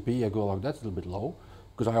mentions in PE, I go like, that's a little bit low,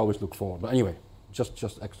 because I always look forward. But anyway, just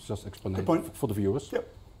explanation for the viewers. Yep.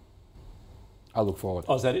 I look forward.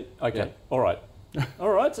 Oh, is that it? Okay. Yeah. All right.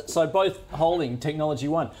 All right. So both holding Technology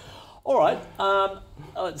One. All right.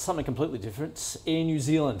 Something completely different. In New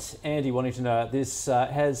Zealand, Andy wanting to know, this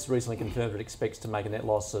has recently confirmed it expects to make a net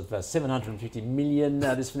loss of 750 million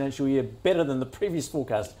this financial year, better than the previous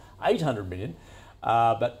forecast, 800 million.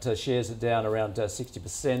 But shares are down around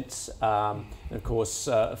 60%, and of course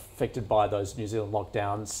affected by those New Zealand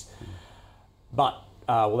lockdowns. But,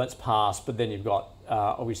 well, that's passed, but then you've got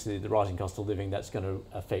obviously the rising cost of living that's going to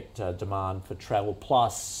affect demand for travel,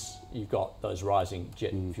 plus you've got those rising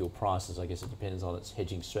jet fuel prices. I guess it depends on its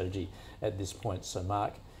hedging strategy at this point. So,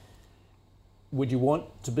 Mark, would you want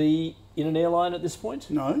to be in an airline at this point?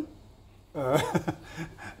 No.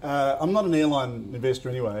 I'm not an airline investor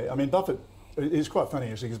anyway. I mean, Buffett, it's quite funny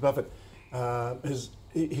actually, because Buffett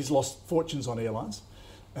he's lost fortunes on airlines.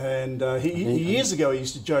 And years ago he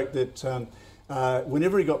used to joke that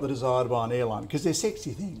whenever he got the desire to buy an airline, because they're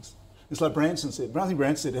sexy things. It's like Branson said. I think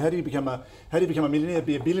Branson said, how do you become a millionaire,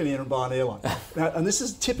 be a billionaire and buy an airline? Now, and this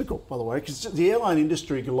is typical, by the way, because the airline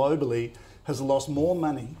industry globally has lost more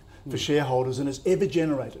money for shareholders than it's ever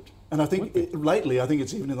generated. And I think lately, I think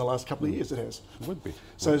it's even in the last couple of years it has. It would be.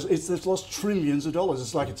 So it's lost trillions of dollars.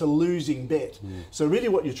 It's like it's a losing bet. So really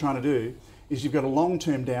what you're trying to do is you've got a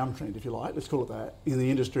long-term downtrend, if you like, let's call it that, in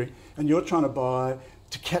the industry, and you're trying to buy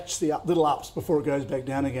to catch the little ups before it goes back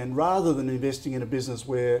down again, rather than investing in a business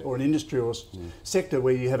or an industry or sector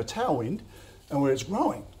where you have a tailwind and where it's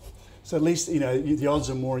growing. So at least the odds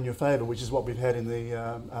are more in your favour, which is what we've had in the.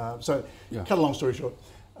 Cut a long story short,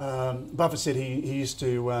 Buffett said he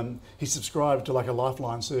subscribed to like a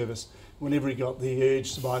lifeline service. Whenever he got the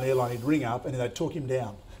urge to buy an airline, he'd ring up and they'd talk him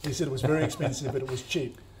down. He said it was very expensive, but it was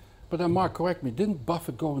cheap. But then, Mark, correct me, didn't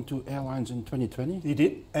Buffett go into airlines in 2020? He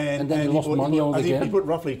did. And then he lost money on it again? I think he put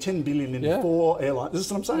roughly $10 billion in 4 airlines. This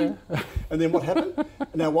is what I'm saying. Yeah. And then what happened?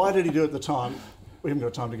 Now, why did he do it at the time? We haven't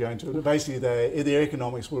got time to go into it. But basically, their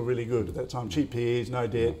economics were really good at that time. Cheap PEs, no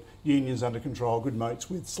debt, unions under control, good moats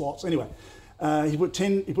with slots. Anyway, he put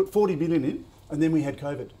 $40 billion in, and then we had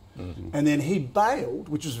COVID. And then he bailed,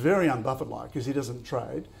 which was very un-Buffett-like, because he doesn't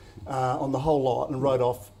trade, on the whole lot, and wrote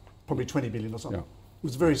off probably $20 billion or something. Yeah. It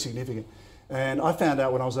was very significant. And I found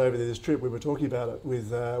out when I was over there this trip, we were talking about it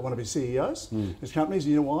with one of his CEOs, his companies.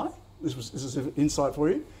 You know why? This is an insight for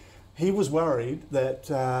you. He was worried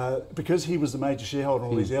that because he was the major shareholder in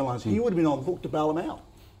all these airlines, he would have been on the hook to bail them out.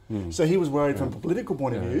 So he was worried from a political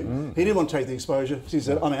point of view. He didn't want to take the exposure. So he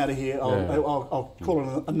said, I'm out of here. I'll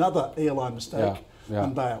call it another airline mistake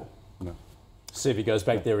and bail. See if he goes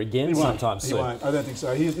back there again sometime soon. He won't. I don't think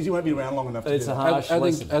so. He won't be around long enough to do that. It's a harsh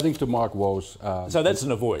lesson. I think to Mark Woes... so that's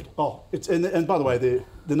an avoid. Oh, and by the way, the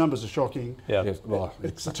numbers are shocking. Yeah. Yes, well,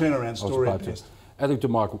 it's a turnaround story. I think to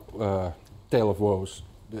Mark, Tale of Woes,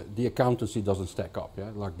 the accountancy doesn't stack up.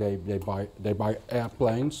 Yeah, like they buy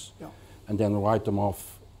airplanes and then write them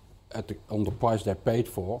off on the price they paid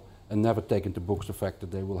for, and never take into books the fact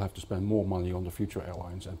that they will have to spend more money on the future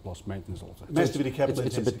airlines and plus maintenance also.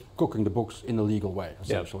 It's a bit cooking the books in a legal way,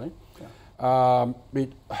 essentially.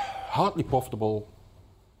 Hardly profitable.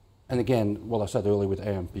 And again, what I said earlier with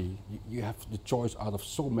AMP, you have the choice out of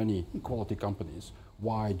so many quality companies.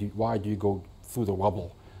 Why do you go through the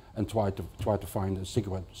rubble and try to find a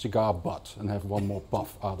cigar butt and have one more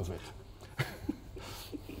puff out of it?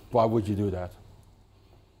 Why would you do that?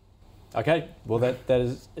 Okay, well that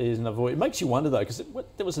is an avoid. It makes you wonder though, because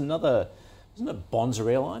there was another, wasn't it Bonza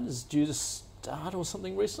Airline is due to start or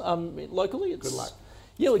something recently locally? Good luck.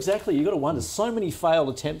 Yeah, exactly. You got to wonder. So many failed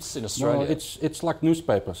attempts in Australia. No, it's like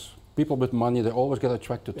newspapers. People with money, they always get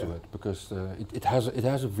attracted to it because it has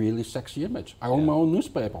a really sexy image. I own my own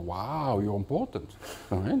newspaper. Wow, you're important.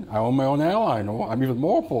 I own my own airline. Oh, I'm even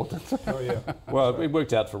more important. Oh yeah. Well, it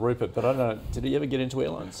worked out for Rupert, but I don't know. Did he ever get into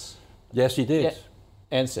airlines? Yes, he did.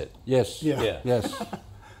 Ansett. Yes. Yeah. Yes.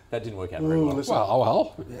 That didn't work out very well.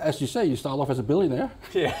 Well, as you say, you start off as a billionaire.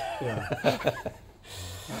 Yeah.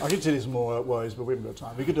 I can tell you some more ways, but we haven't got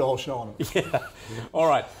time. We could do a whole show on it. Yeah. All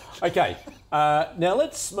right. Okay. Now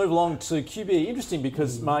let's move along to QBE. Interesting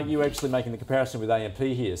because, Mark, you're actually making the comparison with AMP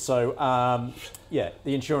here. So,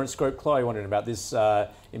 the insurance group, Chloe wondering about this,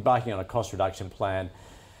 embarking on a cost reduction plan,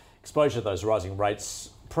 exposure to those rising rates,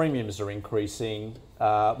 premiums are increasing.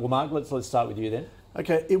 Well, Mark, let's start with you then.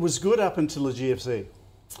 Okay, it was good up until the GFC.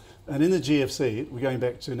 And in the GFC, we're going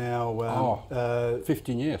back to now...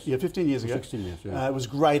 15 years. Yeah, 15 years ago. 16 years, yeah. It was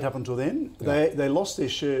great up until then. Yeah. They lost their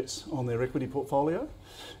shirts on their equity portfolio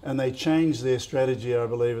and they changed their strategy, I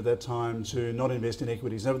believe, at that time to not invest in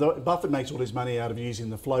equities. Now, Buffett makes all his money out of using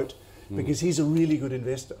the float because he's a really good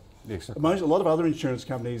investor. Exactly. A lot of other insurance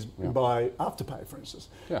companies buy Afterpay, for instance,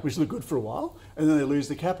 which look good for a while, and then they lose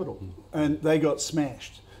the capital. And they got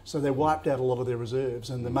smashed. So they wiped out a lot of their reserves,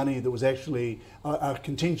 and the money that was actually a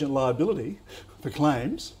contingent liability for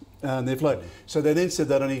claims, their float. So they then said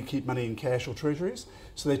they'd only keep money in cash or treasuries.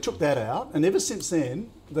 So they took that out, and ever since then,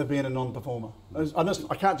 they've been a non-performer.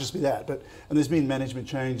 I can't just be that, and there's been management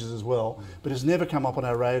changes as well, but it's never come up on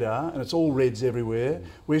our radar, and it's all reds everywhere.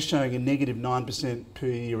 We're showing a negative 9% per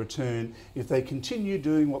year return if they continue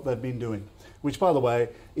doing what they've been doing, which, by the way,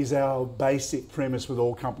 is our basic premise with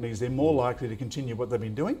all companies. They're more likely to continue what they've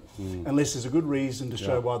been doing unless there's a good reason to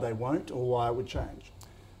show why they won't or why it would change.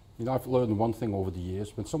 You know, I've learned one thing over the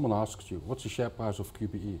years. When someone asks you, what's the share price of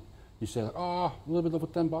QBE? You say, a little bit over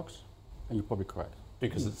 $10, and you're probably correct.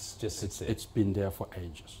 Because it's just sits there. It's been there for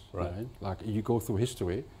ages. Right. Like, you go through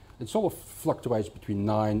history, it sort of fluctuates between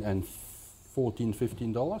 $9 and $14,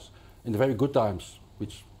 $15. In the very good times,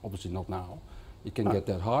 which obviously not now, it can get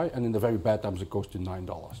that high, and in the very bad times, it goes to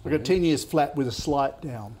 $9. We've got 10 years flat with a slight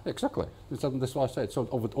down. Exactly. That's what I said. So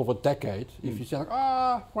over a decade, if you say,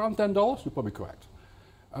 around $10, you're probably correct.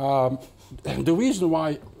 The reason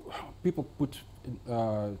why people put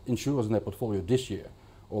insurers in their portfolio this year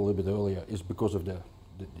or a little bit earlier is because of the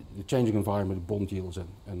changing environment, bond yields,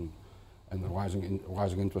 and the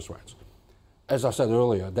rising interest rates. As I said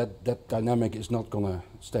earlier, that dynamic is not going to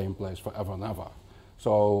stay in place forever and ever.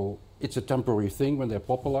 So it's a temporary thing when they're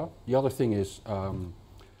popular. The other thing is,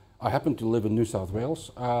 I happen to live in New South Wales.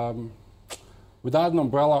 Without an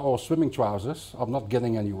umbrella or swimming trousers, I'm not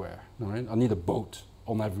getting anywhere. Right? I need a boat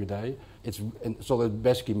on every day. So that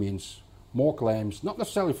basically means more claims, not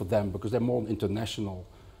necessarily for them because they're more an international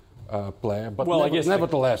player, but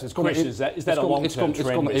nevertheless, it's going to. Is that a long-term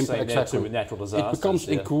trend we're seeing there too with natural disasters? It becomes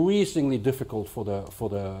increasingly difficult for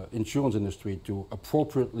the insurance industry to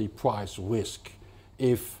appropriately price risk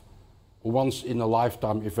if once in a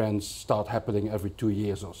lifetime events start happening every 2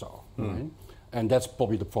 years or so. Right? And that's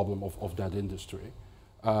probably the problem of that industry.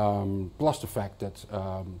 Plus the fact that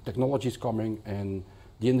technology is coming and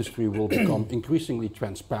the industry will become increasingly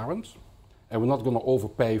transparent, and we're not going to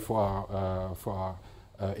overpay for our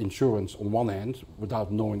insurance on one end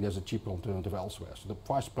without knowing there's a cheaper alternative elsewhere. So the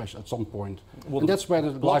price pressure at some point, and that's where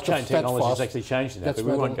the likes of technology Steadfast is actually changing that, but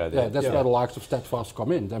we won't go there. That's where the likes of Steadfast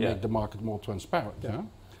come in. They make the market more transparent. Yeah?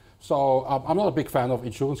 So I'm not a big fan of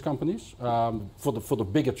insurance companies for the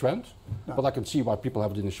bigger trend, but I can see why people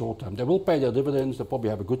have it in the short term. They will pay their dividends. They'll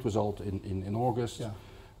probably have a good result in August.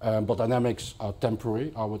 But dynamics are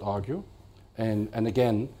temporary, I would argue. And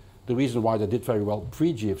again, the reason why they did very well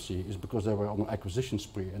pre-GFC is because they were on an acquisition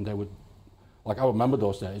spree, and they would, like I remember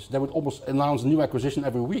those days, they would almost announce a new acquisition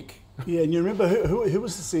every week. Yeah, and you remember who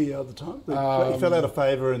was the CEO at the time? He fell out of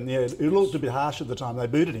favour, and it looked a bit harsh at the time. They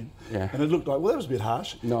booted him, and it looked like, well, that was a bit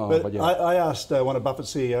harsh. No, but I asked one of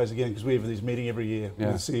Buffett's CEOs again, because we have this meeting every year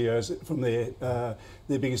with the CEOs from their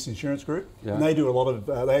biggest insurance group, and they do a lot of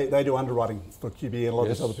they do underwriting for QBE and a lot of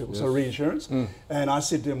these other people, so reinsurance. And I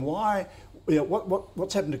said to him, why?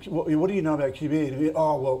 What's happened to what do you know about QBE?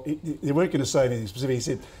 They weren't going to say anything specific. He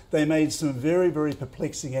said they made some very, very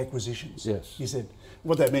perplexing acquisitions. Yes. He said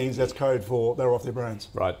what that means, that's code for they're off their brains.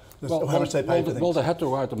 Right. How much they paid for things. Well, they had to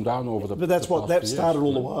write them down over the. But that's what that started years.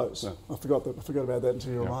 all the woes. I forgot about that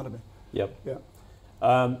until you reminded me. Yep.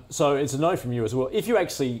 Yeah. So it's a no from you as well. If you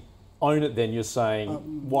actually own it, then you're saying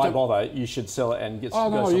why bother? You should sell it and get. Oh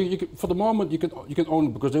no! You can, for the moment, you can own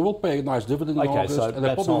it because they will pay a nice dividend in August, and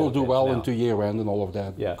they probably will do well into year end and all of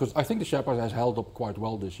that. Yeah. Because I think the share price has held up quite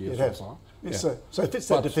well this year so far. Yeah. So it fits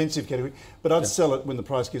that defensive category. But I'd sell it when the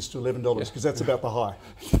price gets to $11 because that's about the high.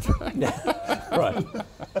 Right.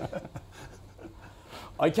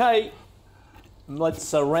 Okay.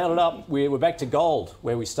 Let's round it up. We're back to gold,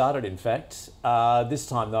 where we started, in fact. This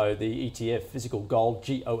time, though, the ETF, physical gold,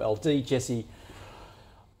 GOLD. Jesse,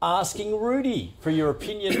 asking Rudi for your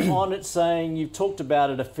opinion on it, saying you've talked about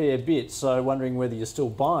it a fair bit, so wondering whether you're still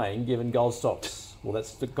buying given gold stocks. Well,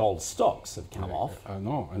 that's the gold stocks have come off. I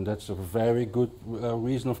know, and that's a very good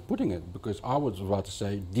reason of putting it, because I would rather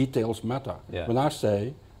say details matter. Yeah. When I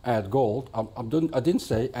say add gold, I didn't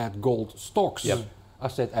say add gold stocks. Yep. I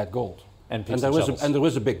said add gold. And there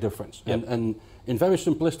is a big difference. Yep. And in very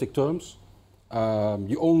simplistic terms,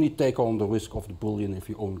 you only take on the risk of the bullion if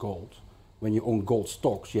you own gold. When you own gold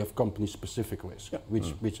stocks, you have company-specific risk,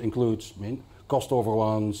 which includes cost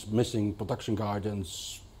overruns, missing production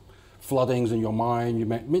guidance, floodings in your mine.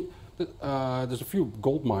 There's a few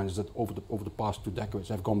gold mines that over the past 2 decades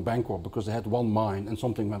have gone bankrupt because they had one mine and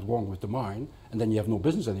something went wrong with the mine, and then you have no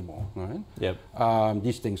business anymore. Right? Yep.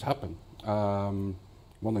 These things happen.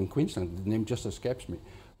 One in Queensland, the name just escapes me.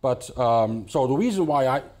 But so the reason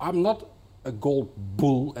why I'm not a gold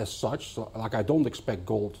bull as such, so like I don't expect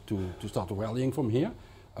gold to start rallying from here.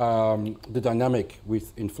 The dynamic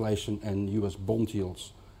with inflation and US bond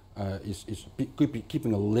yields is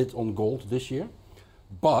keeping a lid on gold this year.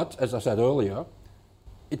 But as I said earlier,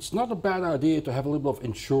 it's not a bad idea to have a little bit of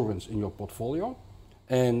insurance in your portfolio.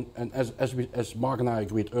 And as Mark and I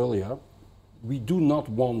agreed earlier, we do not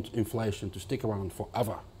want inflation to stick around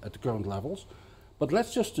forever at the current levels. But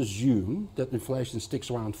let's just assume that inflation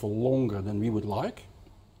sticks around for longer than we would like.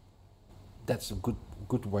 That's a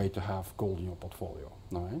good way to have gold in your portfolio.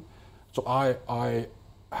 Right? So I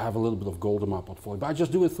have a little bit of gold in my portfolio, but I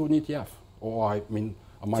just do it through an ETF. Or I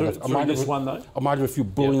might have a few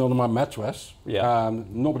bullion under my mattress. Yeah.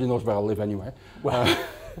 Nobody knows where I live anyway.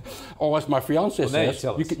 Or as my fiancée says,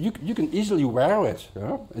 you can easily wear it,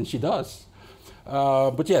 and she does.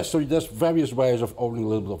 But yes, so there's various ways of owning a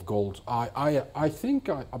little bit of gold. I think,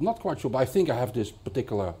 I'm not quite sure, but I think I have this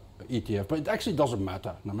particular ETF, but it actually doesn't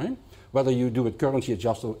matter, whether you do it currency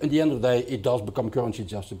adjusted. At the end of the day, it does become currency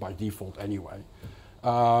adjusted by default anyway.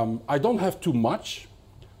 I don't have too much.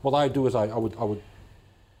 What I do is I would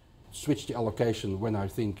switch the allocation when I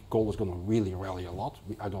think gold is going to really rally a lot.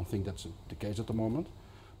 I don't think that's the case at the moment.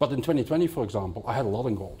 But in 2020, for example, I had a lot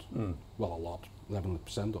in gold. Well, a lot.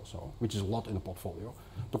 11% or so, which is a lot in a portfolio,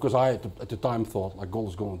 because I at the time thought like gold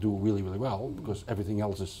is going to do really, really well because everything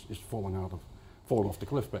else is falling off the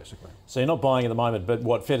cliff basically. So you're not buying at the moment,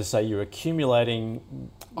 but fair to say you're accumulating.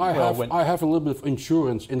 I have a little bit of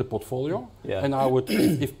insurance in the portfolio, and I would,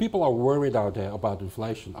 if people are worried out there about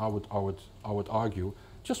inflation, I would argue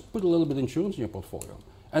just put a little bit of insurance in your portfolio,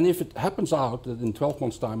 and if it happens out that in 12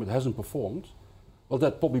 months' time it hasn't performed, well,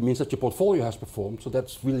 that probably means that your portfolio has performed, so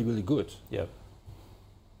that's really, really good. Yep.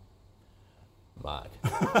 Mark.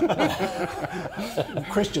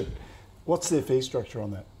 Question: what's their fee structure on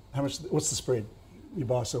that? How much? What's the spread? You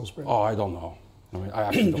buy, sell spread? Oh, I don't know. I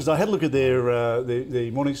actually because I had a look at their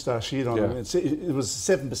the Morningstar sheet on it. It was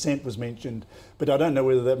 7% was mentioned, but I don't know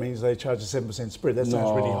whether that means they charge a 7% spread. That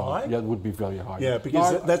sounds really high. Yeah, it would be very high. Yeah,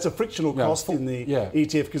 because that's a frictional cost in the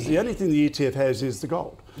ETF. Because the only thing the ETF has is the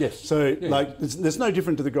gold. Yes. So there's no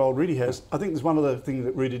different to the gold Rudi has. I think there's one other thing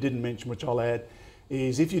that Rudi didn't mention, which I'll add.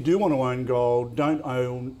 Is if you do want to own gold, don't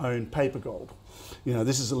own paper gold.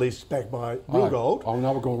 This is at least backed by real gold. Oh,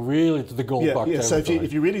 now we're going really to the gold buck. Yeah, so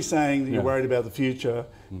if you're really saying that you're worried about the future,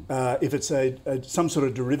 if it's some sort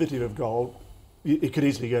of derivative of gold, it could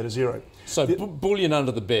easily go to zero. So bullion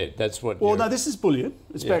under the bed, that's what. Well, no, this is bullion.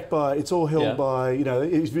 It's backed by. It's all held by.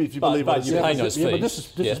 If you believe but you're paying those fees. Yeah, but this is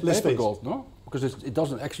paper gold, no? Because it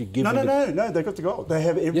doesn't actually give. No. They've got the gold. They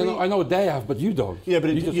have every. I know they have, but you don't. Yeah,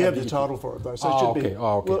 but you have the title for it though. So it should be.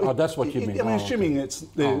 Well, that's what you mean. I'm assuming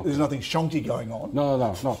there's nothing shonky going on.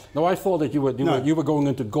 No. I thought that you were going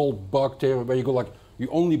into gold bug territory where you go you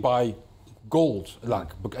only buy gold,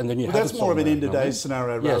 and then you have that's more of an end-of-days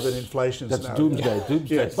scenario rather than inflation scenario. That's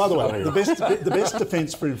doomsday. Yeah. By the way, the best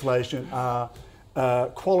defence for inflation are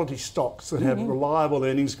quality stocks that have reliable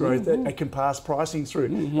earnings growth that can pass pricing through.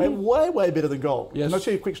 They're way better than gold. Yes. Can I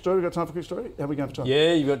tell you a quick story? We've got time for a quick story? How are we going for time?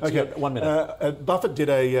 Yeah, you've got 1 minute. Buffett did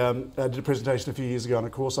a presentation a few years ago on a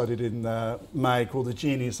course I did in May called The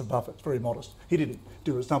Genius of Buffett. It's very modest. He didn't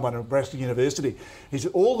do it. It's done by Nebraska University. He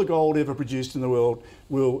said all the gold ever produced in the world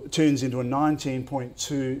turns into a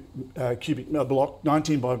 19.2 cubic block,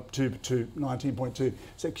 19 by 2 to 19.2. Is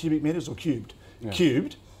that cubic metres or cubed? Yeah.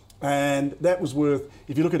 Cubed. And that was worth,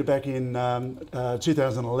 if you look at it back in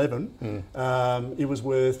 2011, it was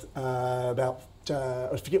worth about,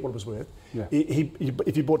 I forget what it was worth. Yeah.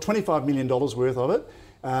 If you bought $25 million worth of it,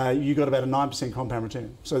 you got about a 9% compound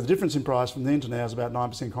return. So the difference in price from then to now is about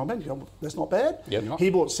 9% compound. You go, well, that's not bad. Yep.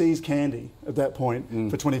 He bought See's Candy at that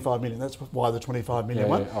point for 25 million. That's why the 25 million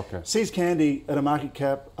one. Yeah, okay. See's Candy at a market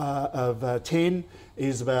cap of 10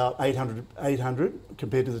 is about 800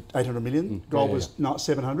 compared to the 800 million. Gold was not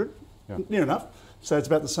 700, near enough. So it's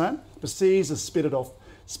about the same. But See's has spat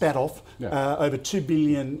off over 2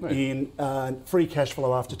 billion in free cash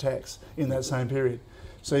flow after tax in that same period.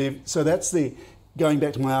 So that's the... Going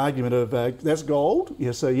back to my argument of that's gold,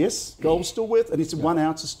 so yes, gold's still worth, and it's 1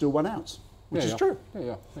 ounce is still 1 ounce, which is true.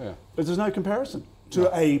 Yeah. But there's no comparison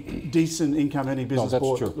to a decent income-earning business.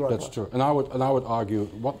 No, that's true. That's true. And I would argue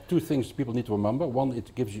two things people need to remember. One,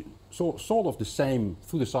 it gives you sort of the same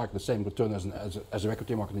through the cycle, the same return as a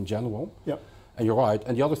equity market in general. Yep. And you're right.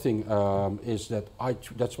 And the other thing is that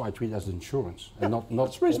that's why I treat it as insurance and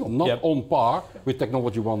not reasonable. On par with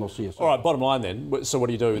technology one or CSR. All right. Bottom line then. So what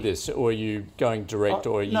do you do with this? Or are you going direct,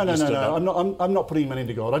 or are you? No. I'm not putting money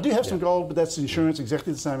into gold. I do have some gold, but that's insurance,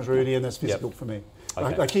 exactly the same as Rudi, and that's physical for me.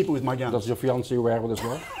 Okay. I keep it with my guns. Does your fiancé wear it as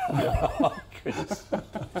well? Oh, goodness.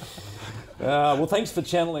 Well, thanks for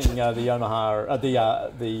channeling the Omaha,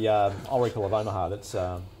 the Oracle of Omaha.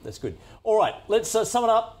 That's good. All right. Let's sum it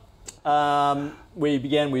up. We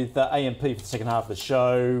began with AMP for the second half of the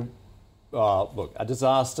show. Look, a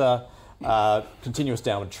disaster, continuous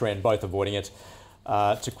downward trend, both avoiding it.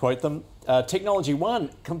 To quote them, Technology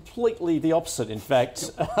One, completely the opposite. In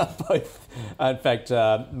fact,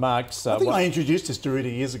 Mark's... I think I introduced this to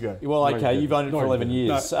Rudi years ago. Well, okay, you've owned it for 11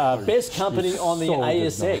 years. No, best company on the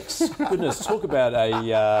ASX. Goodness, talk about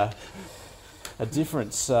a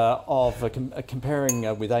difference of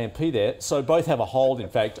comparing with AMP there. So both have a hold, in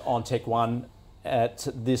fact, on Tech One at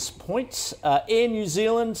this point. Air New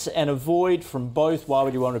Zealand and a void from both. Why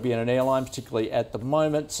would you want to be in an airline, particularly at the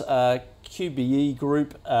moment? QBE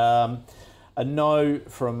Group, a no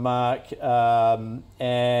from Mark,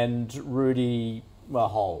 and Rudi, a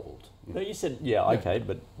hold. No, you said, okay,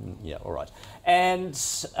 but all right. And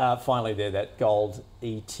finally there, that gold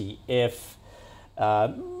ETF.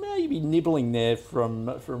 Maybe nibbling there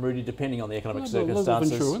from Rudi, depending on the economic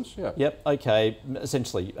circumstances. Insurance, Yep. Okay.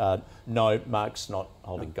 Essentially, no. Mark's not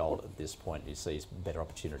holding gold at this point. He sees better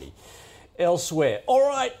opportunity elsewhere. All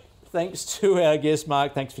right. Thanks to our guest,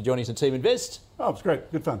 Mark. Thanks for joining us on Team Invest. Oh, it was great.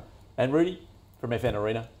 Good fun. And Rudi from FN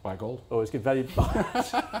Arena. Buy gold. Always good value.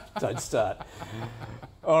 Don't start.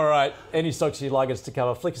 All right. Any stocks you'd like us to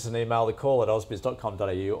cover, flick us an email, the call at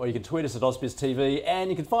ausbiz.com.au, or you can tweet us at ausbiztv, and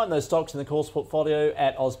you can find those stocks in the course portfolio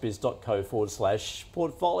at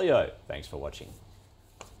ausbiz.co/portfolio. Thanks for watching.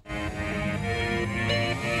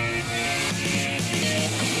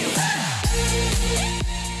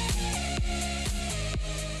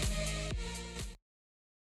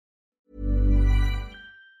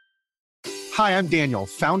 Hi, I'm Daniel,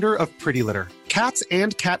 founder of Pretty Litter. Cats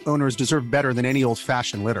and cat owners deserve better than any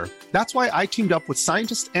old-fashioned litter. That's why I teamed up with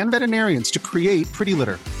scientists and veterinarians to create Pretty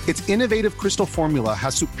Litter. Its innovative crystal formula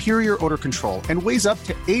has superior odor control and weighs up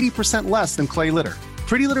to 80% less than clay litter.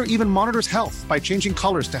 Pretty Litter even monitors health by changing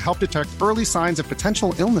colors to help detect early signs of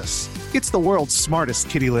potential illness. It's the world's smartest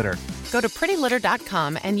kitty litter. Go to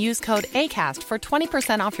prettylitter.com and use code ACAST for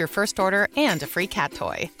 20% off your first order and a free cat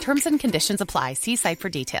toy. Terms and conditions apply. See site for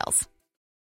details.